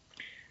 4chan,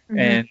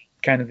 and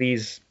kind of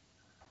these,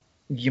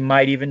 you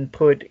might even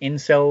put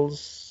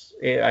incels.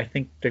 I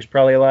think there's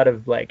probably a lot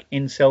of like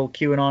incel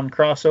QAnon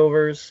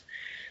crossovers,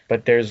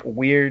 but there's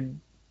weird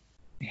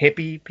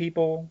hippie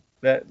people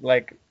that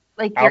like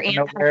your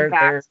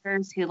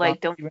anti-vaxxers who like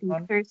don't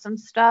think through some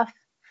stuff.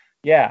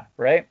 Yeah,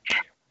 right.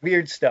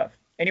 Weird stuff.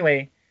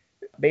 Anyway,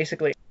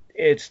 basically,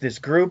 it's this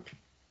group.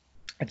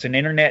 It's an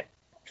internet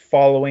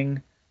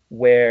following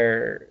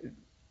where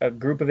a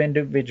group of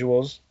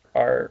individuals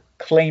are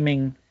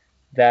claiming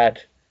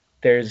that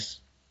there's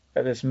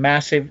this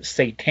massive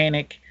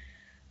satanic,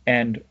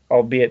 and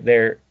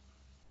albeit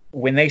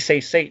when they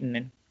say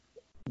Satan,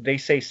 they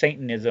say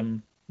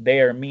Satanism, they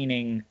are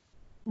meaning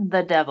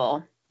the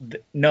devil.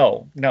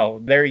 No,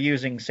 they're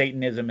using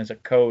Satanism as a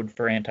code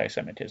for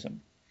anti-Semitism,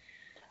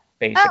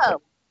 basically.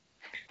 Oh,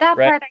 that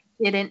part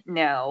I didn't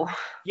know.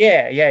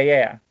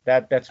 Yeah.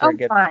 That's where it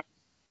gets. Fine.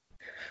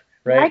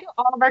 Right? Why do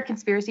all of our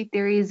conspiracy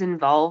theories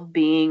involve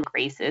being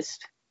racist?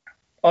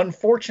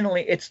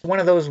 Unfortunately, it's one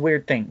of those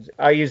weird things.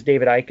 I use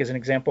David Icke as an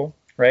example,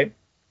 right?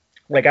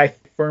 Like, I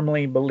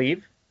firmly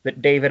believe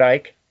that David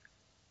Icke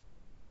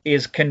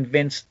is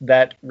convinced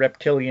that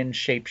reptilian,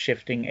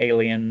 shape-shifting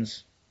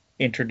aliens,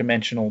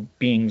 interdimensional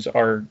beings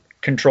are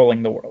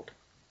controlling the world.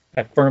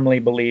 I firmly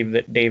believe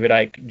that David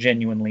Icke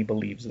genuinely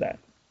believes that.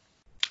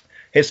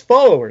 His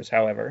followers,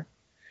 however,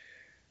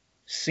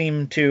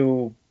 seem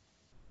to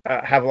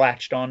have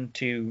latched on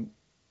to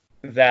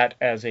that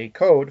as a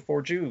code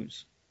for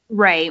Jews.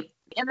 Right.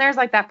 And there's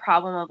like that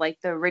problem of like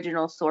the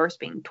original source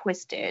being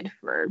twisted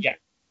for. Yeah.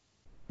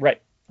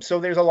 Right. So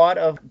there's a lot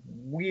of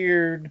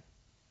weird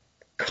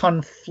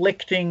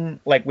conflicting,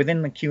 like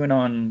within the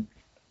QAnon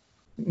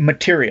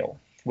material,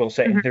 we'll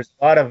say. There's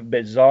a lot of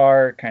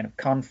bizarre kind of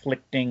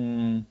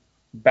conflicting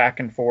back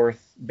and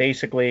forth.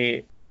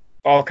 Basically,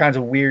 all kinds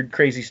of weird,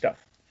 crazy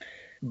stuff.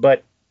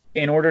 But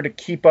in order to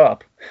keep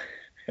up,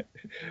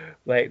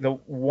 like the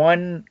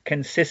one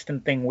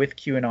consistent thing with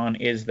QAnon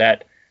is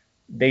that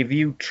they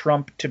view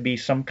Trump to be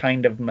some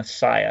kind of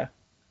messiah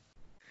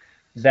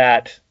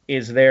that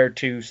is there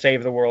to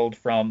save the world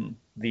from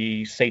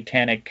the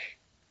satanic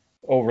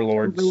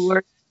overlords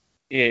Overlord.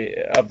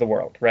 of the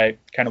world, right?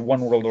 Kind of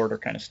one world order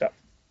kind of stuff.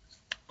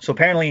 So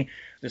apparently,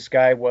 this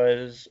guy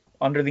was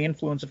under the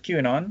influence of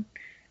QAnon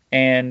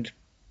and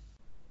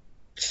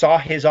saw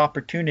his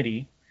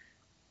opportunity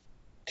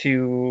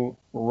to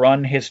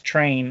run his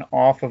train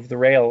off of the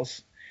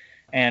rails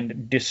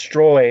and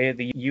destroy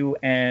the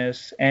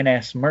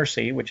USNS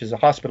Mercy, which is a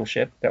hospital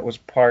ship that was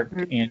parked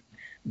in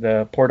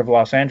the port of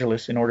Los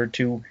Angeles in order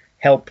to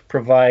help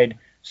provide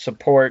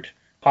support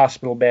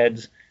hospital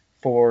beds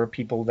for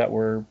people that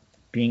were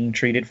being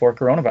treated for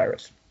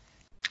coronavirus.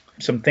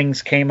 Some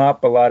things came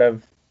up, a lot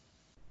of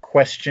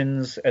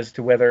questions as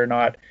to whether or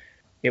not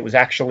it was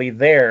actually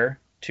there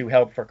to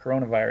help for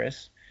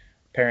coronavirus.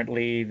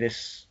 Apparently,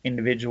 this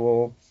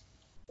individual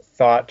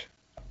thought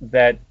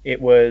that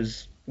it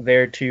was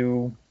there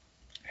to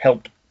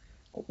help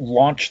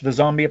launch the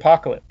zombie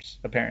apocalypse,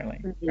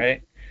 apparently,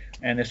 right?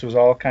 And this was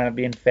all kind of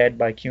being fed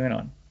by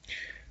QAnon.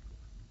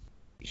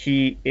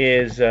 He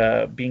is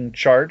being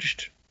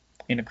charged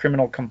in a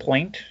criminal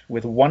complaint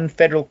with one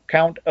federal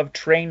count of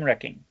train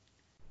wrecking.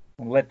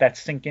 I'll let that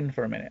sink in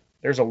for a minute.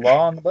 There's a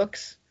law on the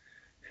books.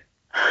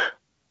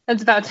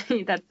 That's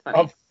funny.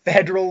 A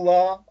federal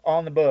law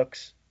on the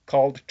books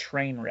called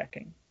train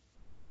wrecking,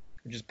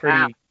 which is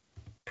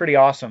pretty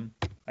awesome,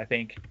 I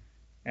think.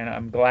 And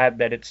I'm glad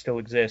that it still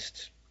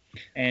exists.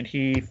 And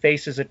he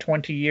faces a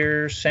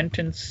 20-year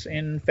sentence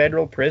in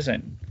federal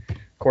prison,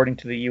 according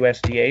to the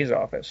USDA's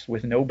office,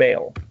 with no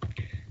bail.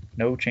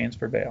 No chance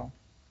for bail.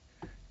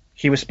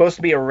 He was supposed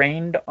to be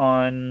arraigned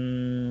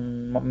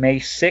on May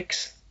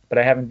 6th, but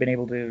I haven't been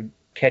able to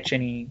catch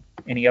any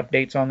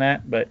updates on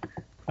that. But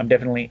I'm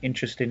definitely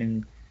interested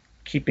in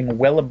keeping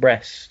well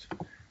abreast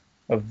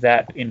of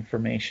that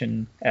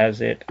information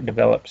as it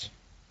develops.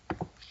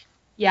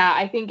 Yeah,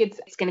 I think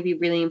it's going to be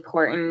really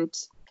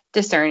important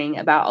discerning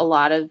about a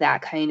lot of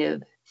that kind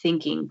of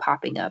thinking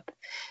popping up.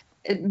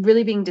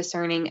 Really being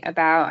discerning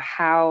about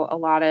how a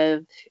lot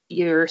of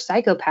your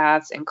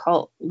psychopaths and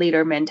cult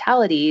leader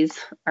mentalities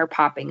are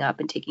popping up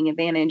and taking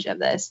advantage of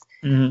this.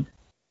 Mm-hmm.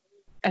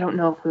 I don't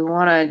know if we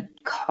want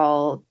to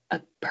call a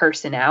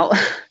person out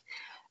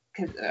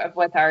because of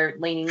what our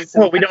leanings.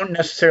 Well, we don't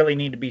necessarily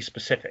need to be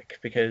specific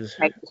because.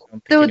 Right.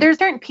 So there's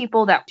certain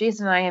people that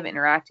Jason and I have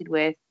interacted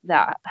with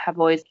that have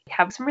always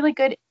have some really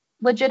good,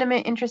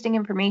 legitimate, interesting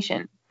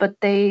information,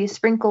 but they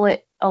sprinkle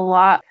it a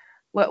lot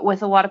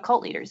with a lot of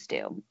cult leaders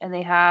do, and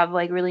they have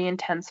like really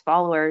intense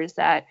followers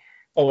that.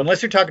 Oh,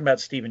 unless you're talking about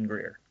Stephen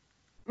Greer.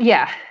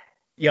 Yeah.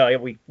 Yeah,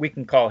 we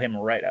can call him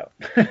right out.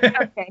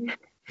 Okay.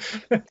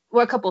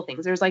 Well, a couple of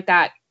things. There's like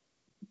that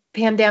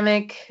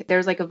pandemic.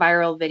 There's like a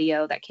viral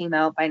video that came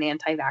out by an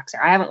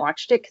anti-vaxxer. I haven't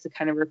watched it because it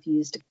kind of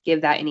refused to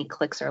give that any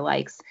clicks or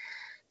likes,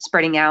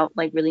 spreading out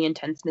like really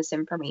intense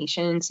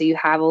misinformation. So you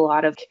have a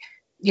lot of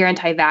your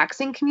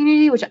anti-vaxxing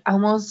community, which I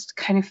almost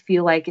kind of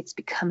feel like it's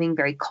becoming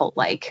very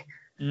cult-like.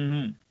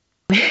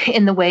 Mm-hmm.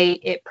 In the way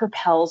it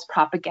propels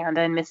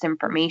propaganda and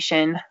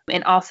misinformation,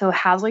 and also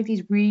has like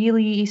these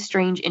really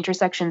strange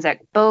intersections that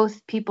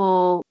both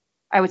people,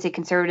 I would say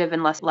conservative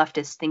and less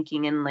leftist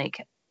thinking, and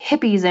like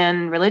hippies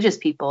and religious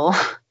people,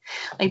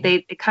 like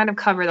they kind of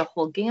cover the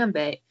whole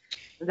gambit,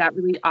 that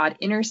really odd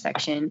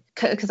intersection.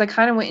 Because I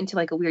kind of went into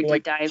like a weird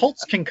deep dive.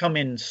 Cults can come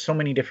in so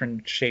many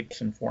different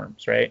shapes and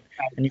forms, right?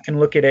 And you can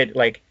look at it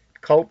like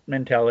cult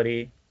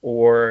mentality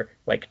or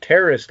like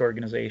terrorist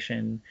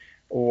organization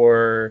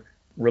or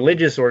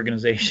religious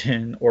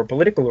organization or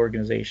political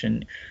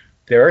organization.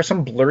 There are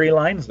some blurry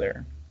lines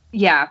there.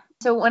 Yeah.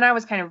 So when I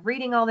was kind of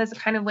reading all this, I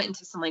kind of went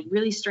into some like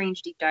really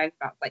strange deep dive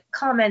about like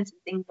comments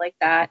and things like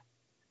that.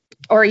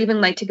 Or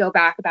even like to go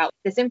back about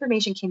this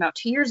information came out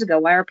 2 years ago.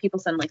 Why are people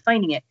suddenly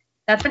finding it?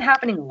 That's been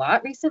happening a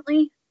lot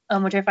recently,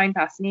 which I find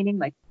fascinating.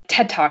 Like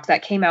TED Talks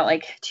that came out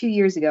like 2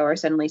 years ago are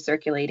suddenly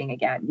circulating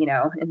again, you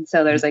know? And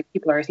so there's like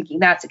people are thinking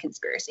that's a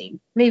conspiracy.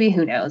 Maybe,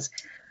 who knows?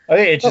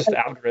 Okay, it's just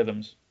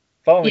algorithms.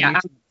 Following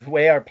YouTube, the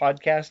way our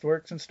podcast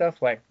works and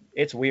stuff, like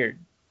it's weird.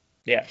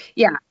 Yeah.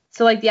 Yeah.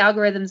 So like the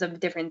algorithms of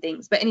different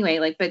things. But anyway,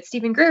 like, but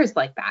Stephen Greer is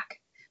like back.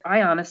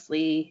 I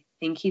honestly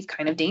think he's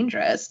kind of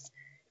dangerous.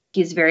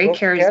 He's very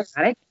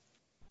charismatic.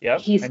 Yeah.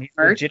 He's and he's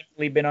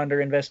legitimately been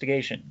under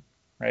investigation,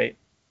 right?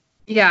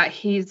 Yeah,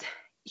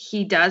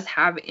 he does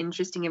have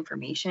interesting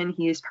information.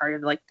 He is part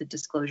of like the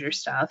disclosure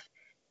stuff.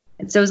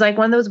 And so it's like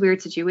one of those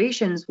weird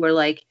situations where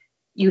like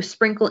you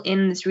sprinkle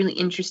in this really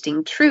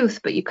interesting truth,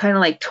 but you kind of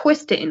like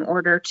twist it in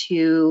order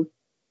to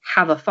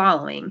have a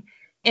following.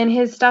 And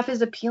his stuff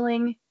is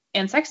appealing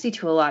and sexy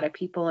to a lot of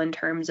people in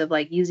terms of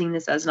like using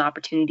this as an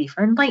opportunity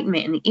for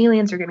enlightenment, and the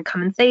aliens are going to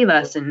come and save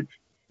us. And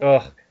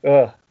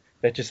that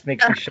just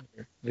makes me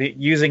shiver.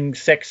 Using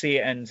sexy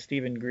and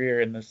Stephen Greer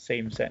in the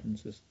same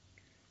sentences.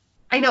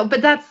 I know,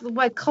 but that's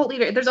what cult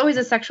leader. There's always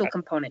a sexual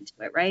component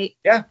to it, right?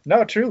 Yeah,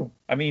 no, true.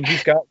 I mean,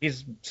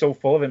 he's so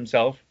full of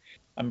himself.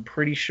 I'm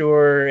pretty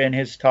sure in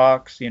his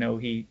talks,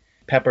 he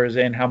peppers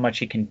in how much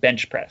he can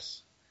bench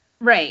press.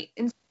 Right.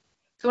 And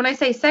so when I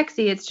say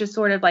sexy, it's just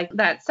sort of like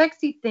that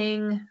sexy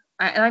thing,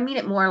 and I mean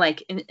it more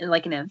like in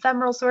like an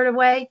ephemeral sort of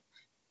way.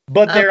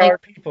 But there Like, are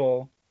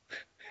people,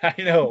 I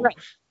know, right.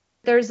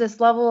 There's this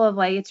level of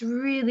like it's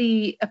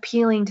really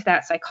appealing to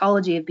that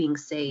psychology of being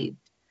saved.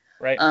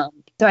 right?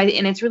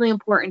 And it's really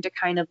important to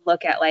kind of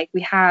look at like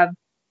we have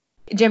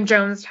Jim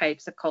Jones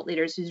types of cult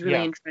leaders who's really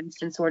Yeah,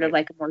 entrenched in sort of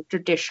right, like a more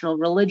traditional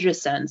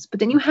religious sense, but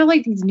then you have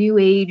like these new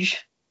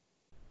age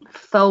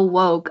faux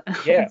woke,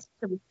 yeah,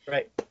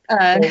 right.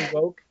 uh,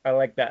 Full woke, I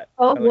like that.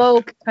 I faux like that.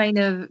 woke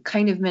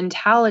kind of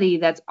mentality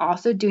that's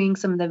also doing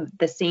some of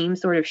the same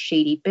sort of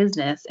shady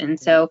business. And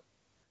so,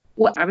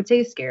 what I would say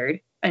is scared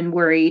and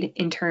worried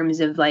in terms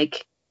of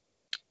like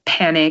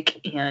panic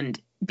and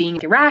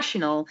being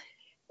irrational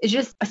is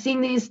just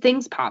seeing these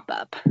things pop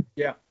up.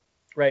 Yeah,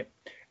 right.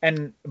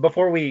 And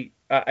before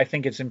I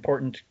think it's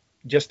important,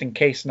 just in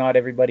case not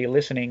everybody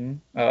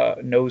listening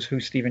knows who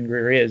Stephen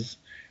Greer is,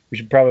 we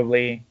should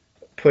probably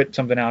put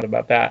something out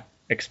about that,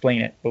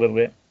 explain it a little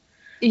bit.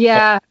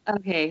 Yeah.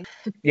 Okay.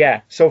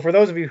 Yeah, so for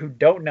those of you who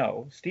don't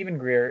know, Stephen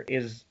Greer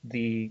is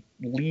the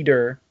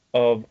leader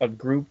of a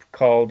group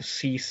called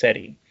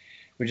CSETI,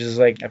 which is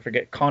like, I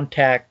forget,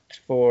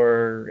 Contact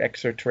for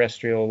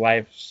Extraterrestrial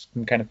Life,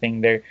 some kind of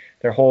thing. Their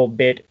whole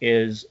bit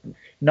is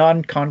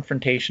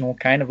non-confrontational,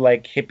 kind of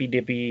like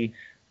hippy-dippy,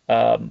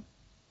 um,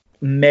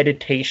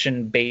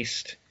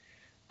 meditation-based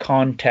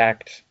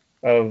contact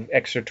of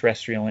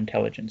extraterrestrial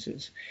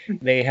intelligences.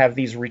 They have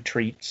these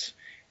retreats,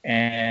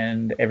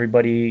 and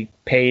everybody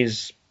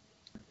pays,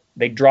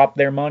 they drop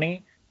their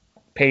money,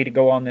 pay to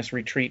go on this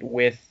retreat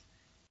with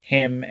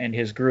him and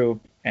his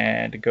group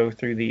and go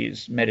through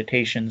these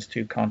meditations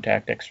to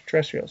contact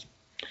extraterrestrials.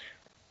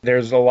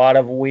 There's a lot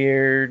of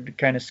weird,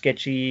 kind of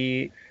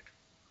sketchy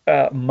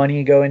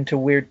money going to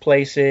weird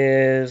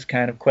places,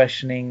 kind of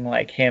questioning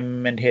like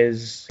him and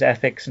his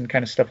ethics and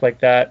kind of stuff like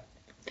that.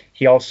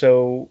 He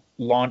also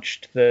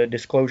launched the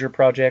Disclosure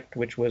Project,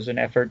 which was an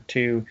effort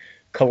to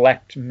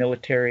collect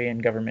military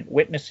and government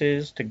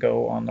witnesses to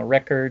go on the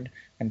record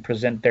and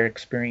present their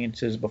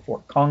experiences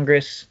before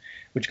Congress,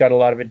 which got a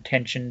lot of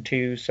attention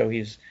too. So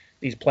he's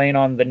playing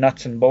on the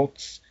nuts and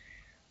bolts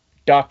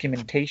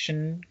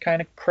documentation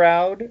kind of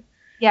crowd.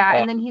 Yeah, Uh,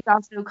 and then he's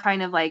also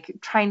kind of like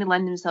trying to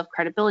lend himself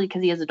credibility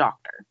because he is a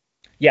doctor.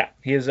 yeah,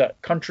 he is a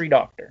country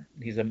doctor.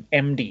 He's an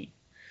MD,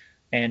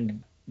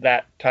 and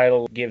that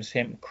title gives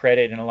him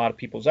credit in a lot of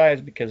people's eyes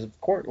because, of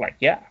course, like,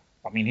 yeah,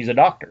 I mean, he's a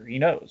doctor. He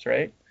knows,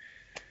 right?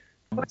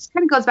 Which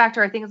kind of goes back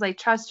to our things like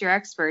trust your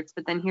experts,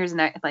 but then here's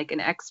like an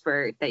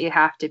expert that you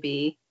have to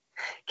be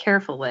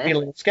careful Be a with.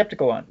 little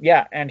skeptical on.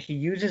 Yeah, and he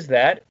uses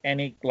that, and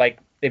he, like,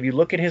 if you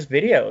look at his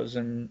videos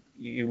and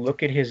you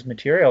look at his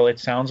material, it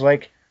sounds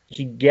like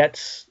he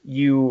gets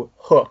you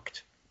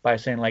hooked by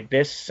saying, like,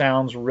 this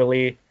sounds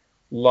really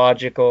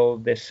logical,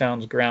 this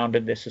sounds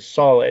grounded, this is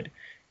solid.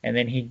 And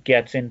then he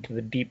gets into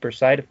the deeper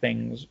side of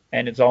things,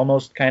 and it's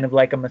almost kind of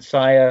like a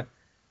Messiah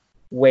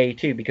way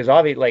too, because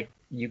obviously, like,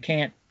 you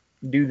can't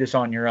do this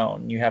on your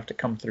own. You have to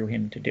come through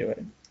him to do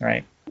it,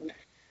 right?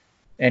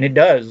 And it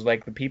does.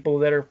 Like, the people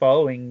that are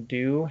following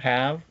do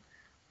have.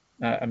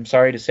 I'm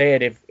sorry to say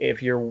it.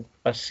 If you're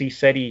a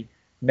CSETI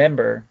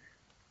member,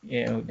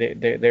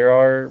 there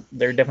are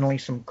definitely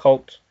some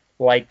cult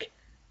like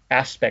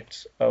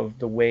aspects of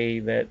the way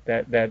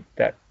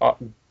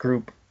that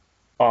group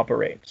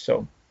operates.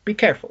 So be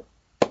careful.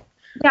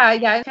 Yeah,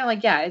 it's kind of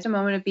like it's a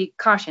moment of be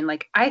caution.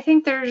 Like I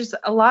think there's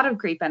a lot of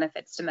great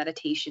benefits to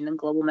meditation and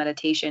global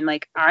meditation.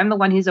 Like I'm the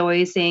one who's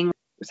always saying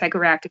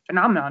psychoreactive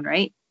phenomenon,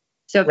 right?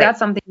 So if Right. that's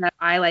something that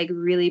I like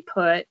really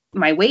put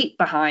my weight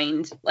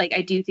behind, like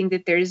I do think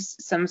that there's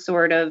some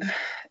sort of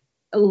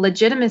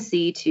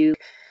legitimacy to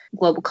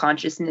global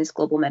consciousness,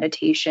 global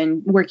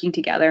meditation, working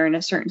together in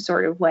a certain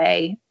sort of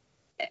way.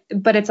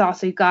 But it's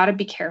also you got to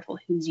be careful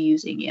who's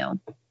using you.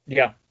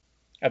 Yeah,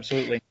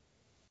 absolutely.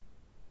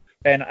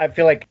 And I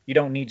feel like you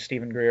don't need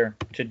Stephen Greer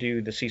to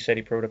do the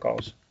CSETI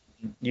protocols.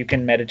 You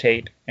can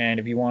meditate, and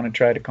if you want to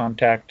try to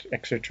contact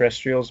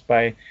extraterrestrials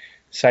by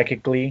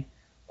psychically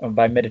or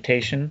by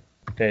meditation,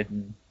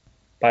 then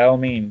by all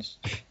means,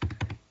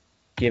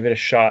 give it a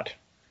shot.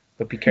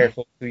 But be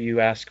careful who you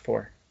ask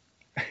for.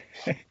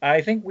 I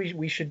think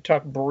we should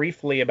talk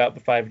briefly about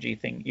the 5G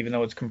thing, even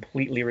though it's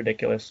completely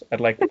ridiculous. I'd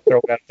like to throw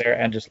it out there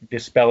and just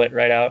dispel it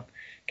right out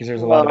because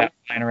there's a lot of that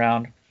flying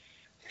around.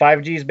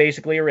 5G is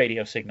basically a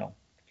radio signal.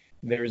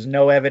 There is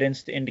no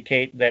evidence to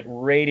indicate that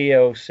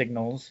radio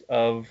signals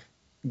of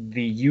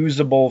the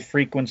usable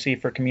frequency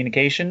for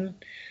communication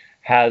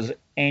has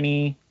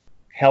any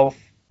health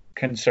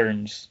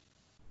concerns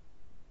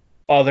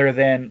other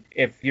than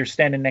if you're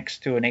standing next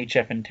to an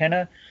HF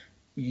antenna,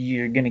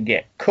 you're going to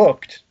get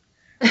cooked,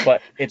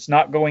 but it's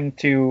not going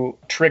to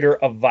trigger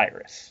a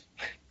virus.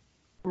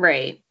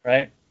 Right.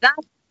 Right? That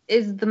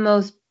is the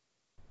most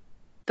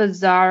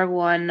bizarre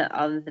one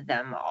of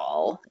them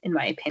all, in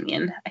my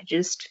opinion. I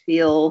just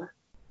feel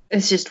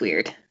it's just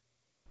weird.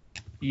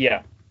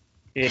 Yeah,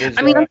 it is.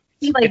 I mean, I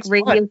see like It's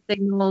radio fun.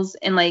 signals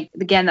and like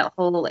again that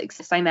whole like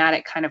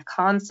cymatic kind of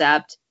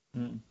concept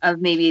Mm. of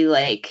maybe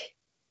like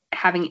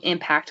having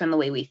impact on the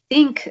way we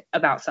think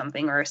about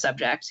something or a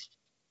subject,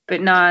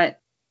 but not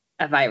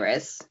a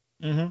virus.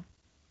 Mm-hmm.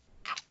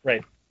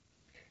 Right.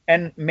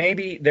 And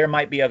maybe there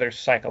might be other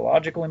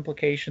psychological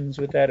implications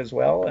with that as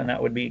well, and that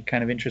would be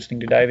kind of interesting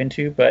to dive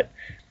into. But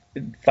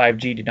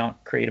 5G did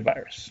not create a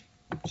virus.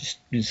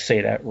 Just say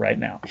that right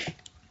now.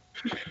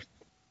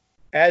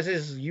 As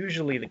is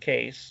usually the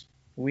case,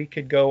 we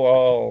could go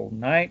all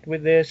night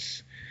with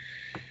this,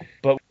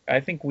 but I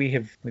think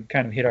we've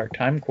kind of hit our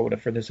time quota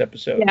for this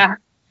episode. Yeah,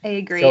 I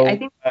agree. I So,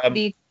 think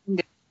we need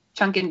to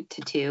chunk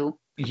into two.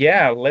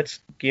 yeah, let's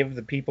give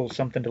the people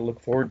something to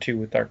look forward to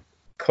with our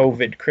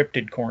COVID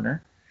cryptid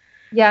corner.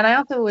 Yeah, and I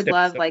also would This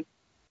love episode. like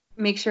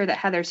make sure that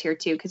Heather's here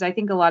too, because I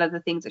think a lot of the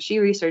things that she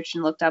researched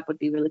and looked up would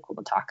be really cool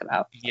to talk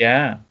about.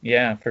 Yeah,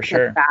 for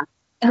sure.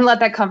 And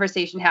let that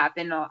conversation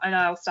happen. And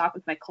I'll stop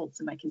with my cults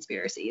and my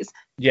conspiracies.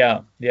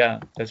 Yeah,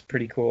 that's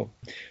pretty cool.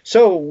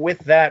 So with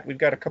that, we've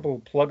got a couple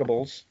of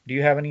pluggables. Do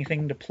you have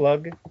anything to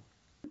plug?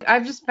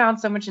 I've just found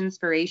so much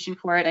inspiration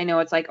for it. I know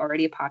it's like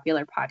already a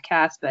popular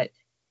podcast, but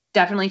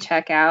definitely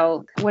check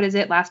out, what is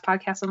it, Last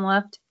Podcast on the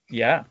Left?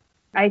 Yeah.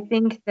 I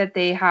think that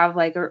they have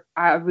like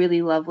a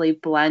really lovely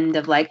blend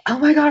of like, oh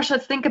my gosh,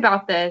 let's think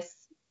about this.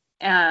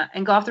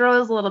 And go off the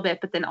rails a little bit,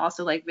 but then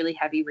also like really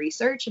heavy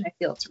research. And I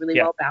feel it's really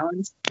Yeah. well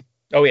balanced.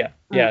 Oh yeah.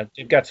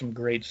 They've got some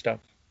great stuff.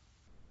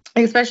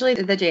 Especially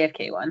the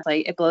JFK one.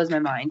 Like it blows my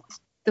mind.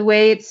 The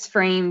way it's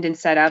framed and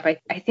set up,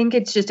 I think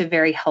it's just a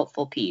very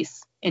helpful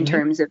piece in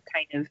terms of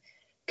kind of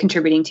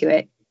contributing to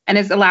it. And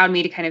it's allowed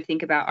me to kind of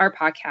think about our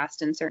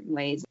podcast in certain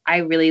ways. I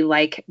really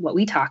like what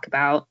we talk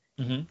about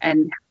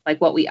and like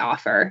what we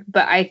offer.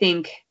 But I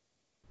think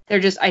I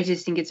just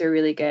think it's a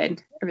really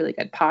good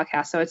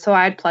podcast. So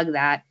I'd plug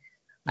that.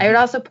 I would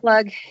also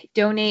plug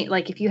donate.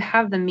 Like if you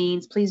have the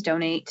means, please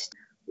donate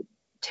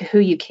to who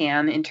you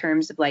can in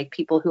terms of like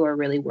people who are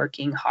really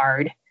working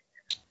hard.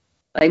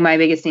 Like my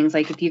biggest things,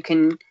 like if you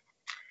can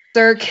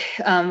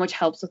CERC, which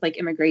helps with like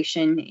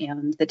immigration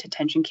and the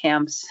detention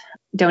camps,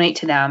 donate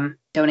to them,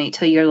 donate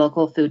to your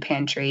local food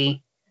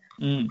pantry,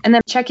 and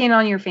then check in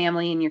on your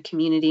family and your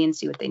community and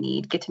see what they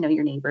need. Get to know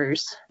your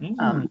neighbors.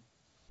 All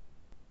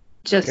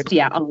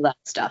that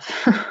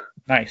stuff.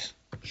 Nice.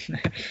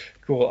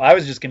 Cool. I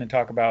was just going to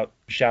talk about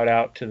shout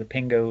out to the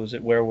Pingos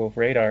at Werewolf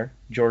Radar,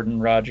 Jordan,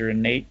 Roger,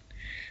 and Nate.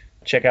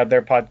 Check out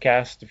their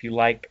podcast. If you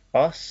like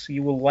us,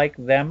 you will like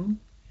them.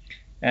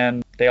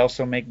 And they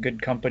also make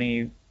good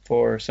company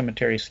for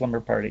cemetery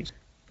slumber parties.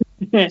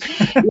 They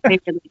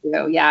really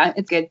do. Yeah,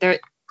 it's good.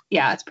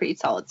 It's pretty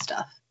solid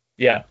stuff.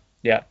 Yeah.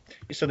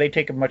 So they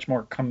take a much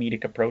more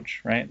comedic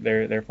approach, right?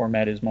 Their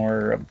format is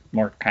more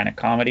kind of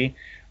comedy,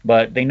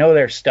 but they know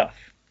their stuff,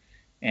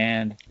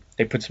 and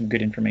they put some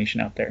good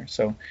information out there.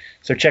 So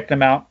check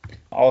them out.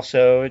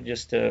 Also,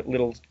 just a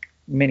little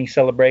mini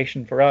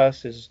celebration for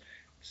us is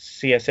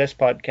CSS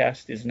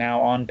Podcast is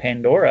now on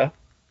Pandora.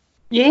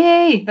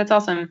 Yay! That's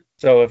awesome.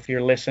 So if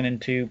you're listening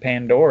to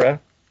Pandora,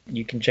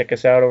 you can check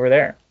us out over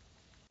there.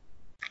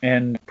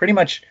 And pretty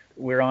much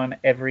we're on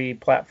every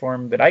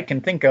platform that I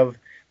can think of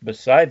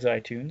besides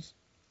iTunes.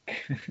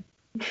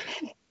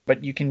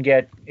 But you can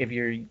get, if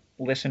you're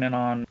listening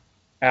on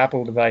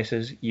Apple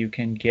devices, you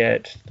can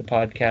get the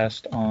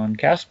podcast on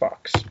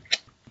Castbox.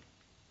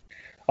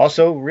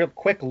 Also, real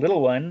quick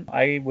little one,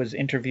 I was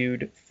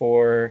interviewed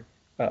for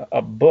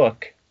a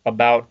book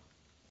about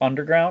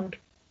underground,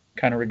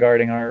 kind of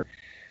regarding our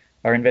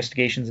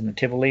investigations in the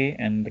Tivoli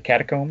and the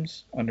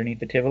catacombs underneath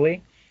the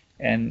Tivoli.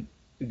 And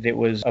it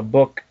was a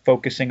book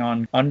focusing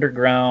on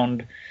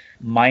underground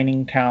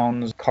mining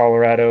towns,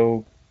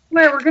 Colorado.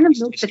 Well, we're going to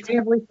milk the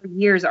Tivoli for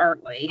years,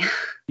 aren't we?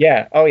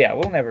 Yeah. Oh, yeah.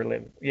 We'll never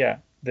live. Yeah.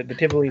 The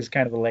Tivoli is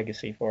kind of a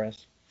legacy for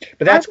us.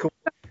 But that's cool.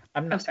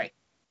 Sorry.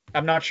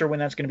 I'm not sure when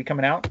that's going to be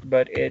coming out,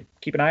 but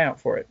keep an eye out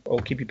for it. I'll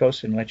keep you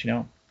posted and let you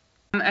know.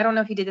 I don't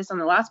know if you did this on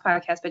the last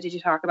podcast, but did you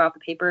talk about the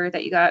paper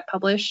that you got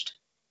published?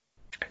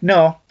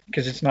 No,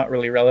 because it's not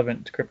really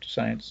relevant to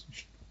cryptoscience.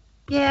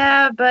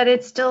 Yeah, but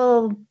it's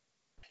still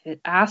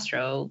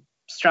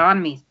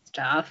astronomy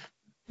stuff.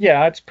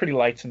 Yeah, it's pretty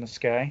lights in the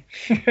sky.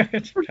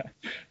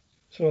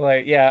 So,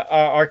 like, yeah,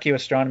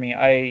 archaeoastronomy,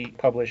 I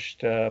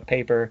published a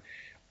paper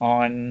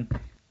on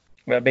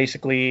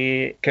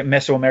basically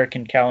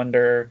Mesoamerican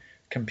calendar,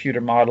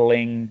 computer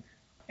modeling,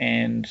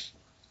 and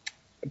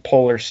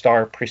polar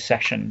star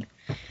precession.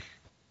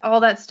 All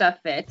that stuff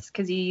fits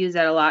because you use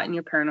that a lot in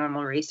your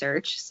paranormal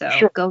research. So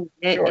go with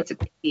it. Sure. It's a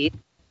key.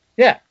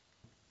 Yeah.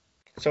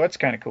 So it's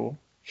kind of cool.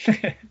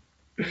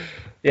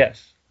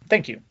 Yes.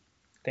 Thank you.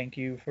 Thank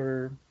you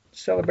for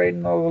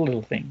celebrating all the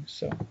little things.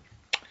 So,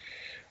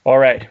 all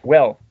right.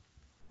 Well,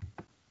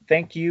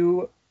 thank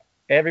you,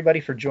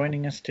 everybody, for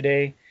joining us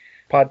today.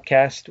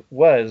 Podcast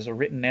was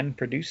written and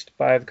produced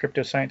by the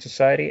Crypto Science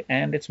Society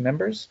and its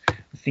members.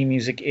 The theme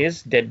music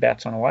is Dead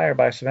Bats on a Wire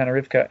by Savannah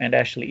Rivka and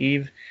Ashley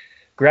Eve.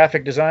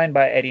 Graphic design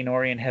by Eddie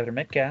Norrie and Heather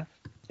Metcalf.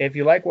 If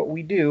you like what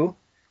we do,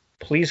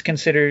 please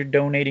consider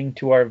donating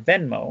to our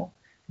Venmo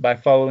by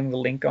following the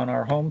link on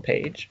our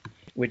homepage,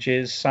 which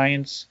is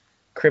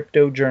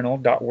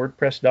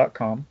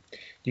sciencecryptojournal.wordpress.com.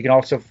 You can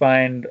also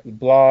find the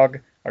blog,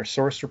 our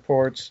source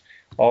reports,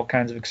 all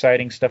kinds of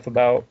exciting stuff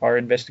about our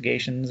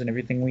investigations and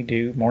everything we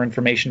do, more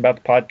information about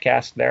the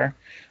podcast there.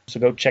 So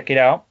go check it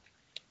out.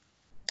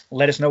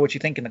 Let us know what you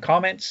think in the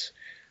comments,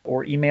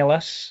 or email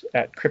us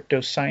at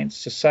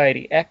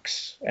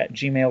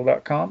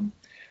cryptosciencesocietyx@gmail.com.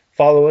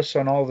 Follow us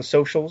on all the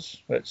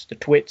socials. That's the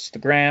Twits, the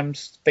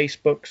Grams,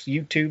 Facebooks,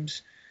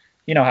 YouTubes.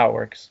 You know how it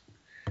works.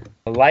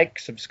 Like,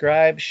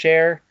 subscribe,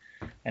 share,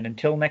 and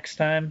until next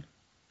time,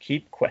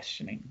 keep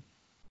questioning.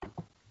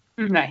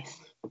 Nice.